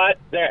 Somewhat.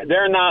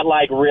 They're not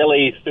like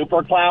really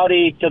super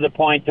cloudy to the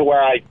point to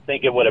where I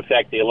think it would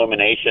affect the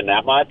illumination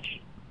that much.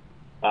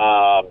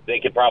 They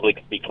could probably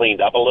be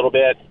cleaned up a little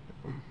bit,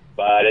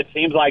 but it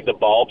seems like the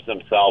bulbs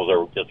themselves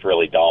are just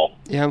really dull.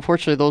 Yeah,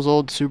 unfortunately, those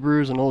old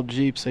Subarus and old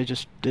Jeeps, they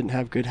just didn't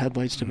have good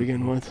headlights to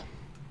begin with.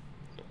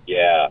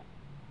 Yeah.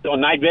 So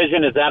Night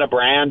Vision, is that a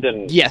brand?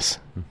 And yes.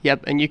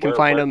 Yep, and you can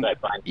find them.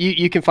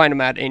 You can find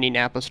them at any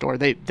Napa store.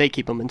 They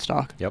keep them in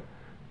stock. Yep.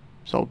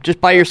 So just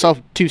buy yourself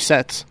 2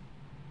 sets.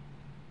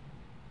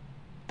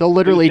 They'll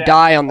literally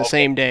die on the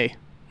same day.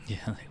 Yeah,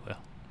 they will.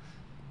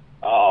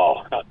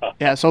 Oh.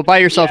 Yeah, so buy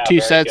yourself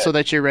 2 sets good. so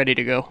that you're ready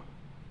to go.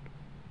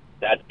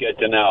 That's good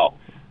to know.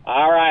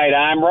 All right,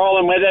 I'm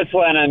rolling with this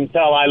one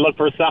until I look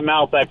for something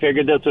else. I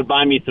figured this would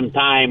buy me some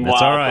time.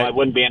 That's all right. So I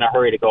wouldn't be in a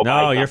hurry to go buy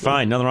something. No, you're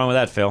fine. Nothing wrong with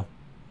that, Phil.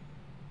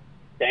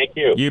 Thank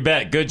you. You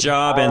bet. Good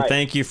job, All and right.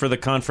 thank you for the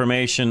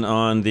confirmation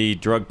on the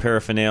drug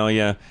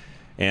paraphernalia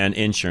and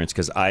insurance,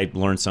 because I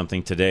learned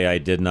something today I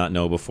did not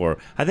know before.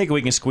 I think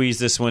we can squeeze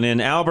this one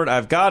in. Albert,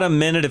 I've got a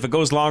minute. If it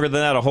goes longer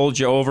than that, I'll hold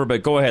you over,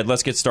 but go ahead.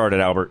 Let's get started,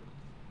 Albert.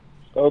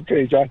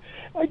 Okay, John.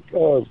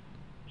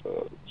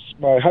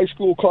 My high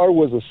school car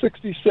was a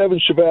 67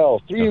 Chevelle,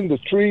 3 in the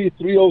tree,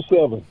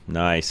 307.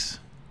 Nice.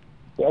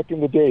 Back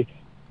in the day.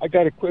 I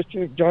got a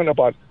question, John,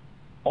 about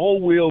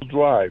all-wheel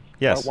drive.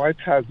 Yes. My wife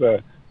has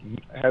a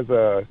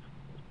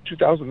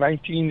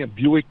 2019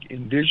 Buick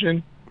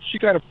Envision. She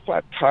got a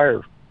flat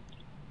tire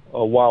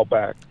a while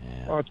back.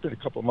 Yeah. Oh, it's been a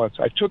couple of months.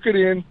 I took it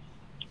in,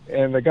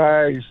 and the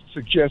guy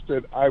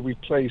suggested I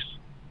replace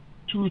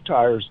 2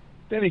 tires.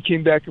 Then he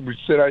came back and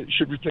said I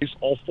should replace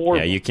all 4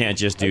 Yeah, of them. you can't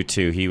just do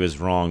 2. He was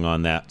wrong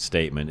on that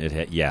statement.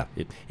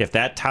 If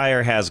that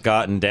tire has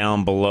gotten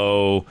down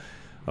below,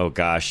 oh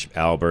gosh,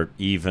 Albert,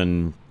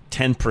 even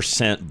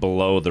 10%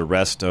 below the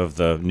rest of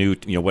the new,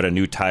 what a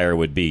new tire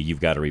would be,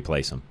 you've got to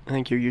replace them. I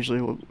think you're usually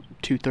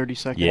 230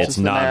 seconds. Yeah, it's is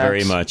the not max.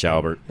 very much,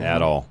 Albert,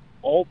 at all.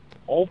 All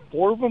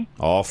 4 of them?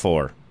 All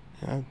 4.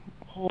 Yeah.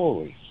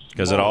 Holy.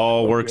 Because it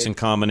all works in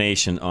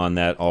combination on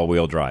that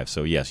all-wheel drive.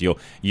 So yes,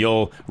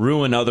 you'll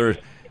ruin other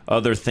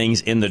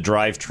things in the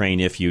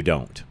drivetrain if you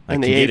don't.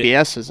 And the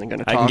ABS isn't going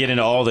to talk. I can get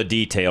into all the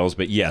details,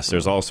 but yes,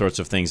 there's all sorts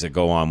of things that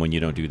go on when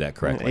you don't do that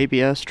correctly.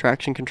 ABS,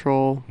 traction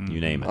control,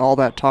 you name it. All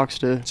that talks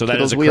to So that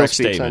to is those a wheel correct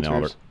speed statement, sensors.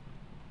 Albert.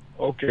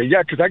 Okay,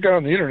 yeah, because I got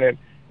on the internet,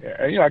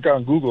 and I got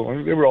on Google,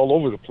 and they were all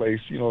over the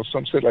place.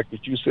 Some said like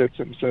what you said,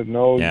 some said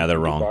no. Yeah, they're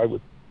wrong.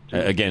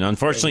 Again,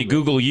 unfortunately,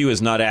 Google U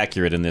is not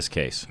accurate in this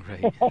case.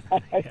 I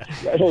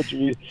know what you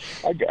mean.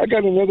 I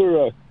got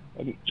another,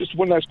 just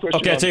one last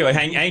question. Okay, I'll tell you what,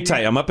 hang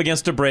tight. I'm up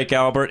against a break,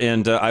 Albert,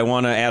 and I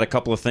want to add a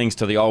couple of things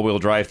to the all-wheel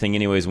drive thing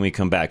anyways when we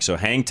come back. So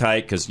hang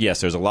tight, because, yes,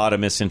 there's a lot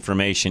of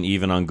misinformation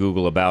even on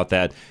Google about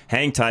that.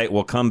 Hang tight.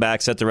 We'll come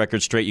back, set the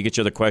record straight. You get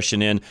your other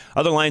question in.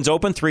 Other lines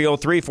open,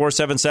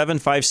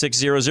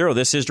 303-477-5600.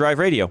 This is Drive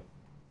Radio.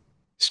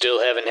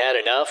 Still haven't had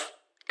enough?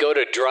 Go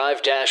to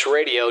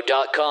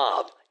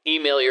drive-radio.com.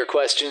 Email your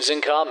questions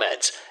and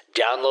comments.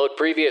 Download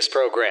previous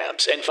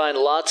programs and find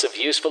lots of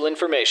useful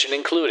information,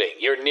 including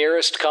your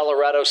nearest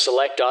Colorado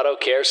Select Auto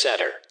Care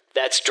Center.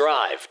 That's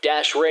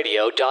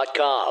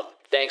drive-radio.com.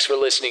 Thanks for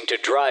listening to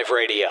Drive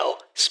Radio,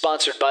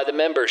 sponsored by the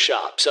member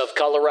shops of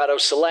Colorado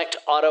Select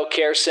Auto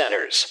Care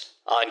Centers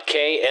on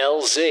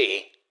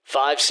KLZ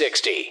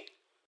 560.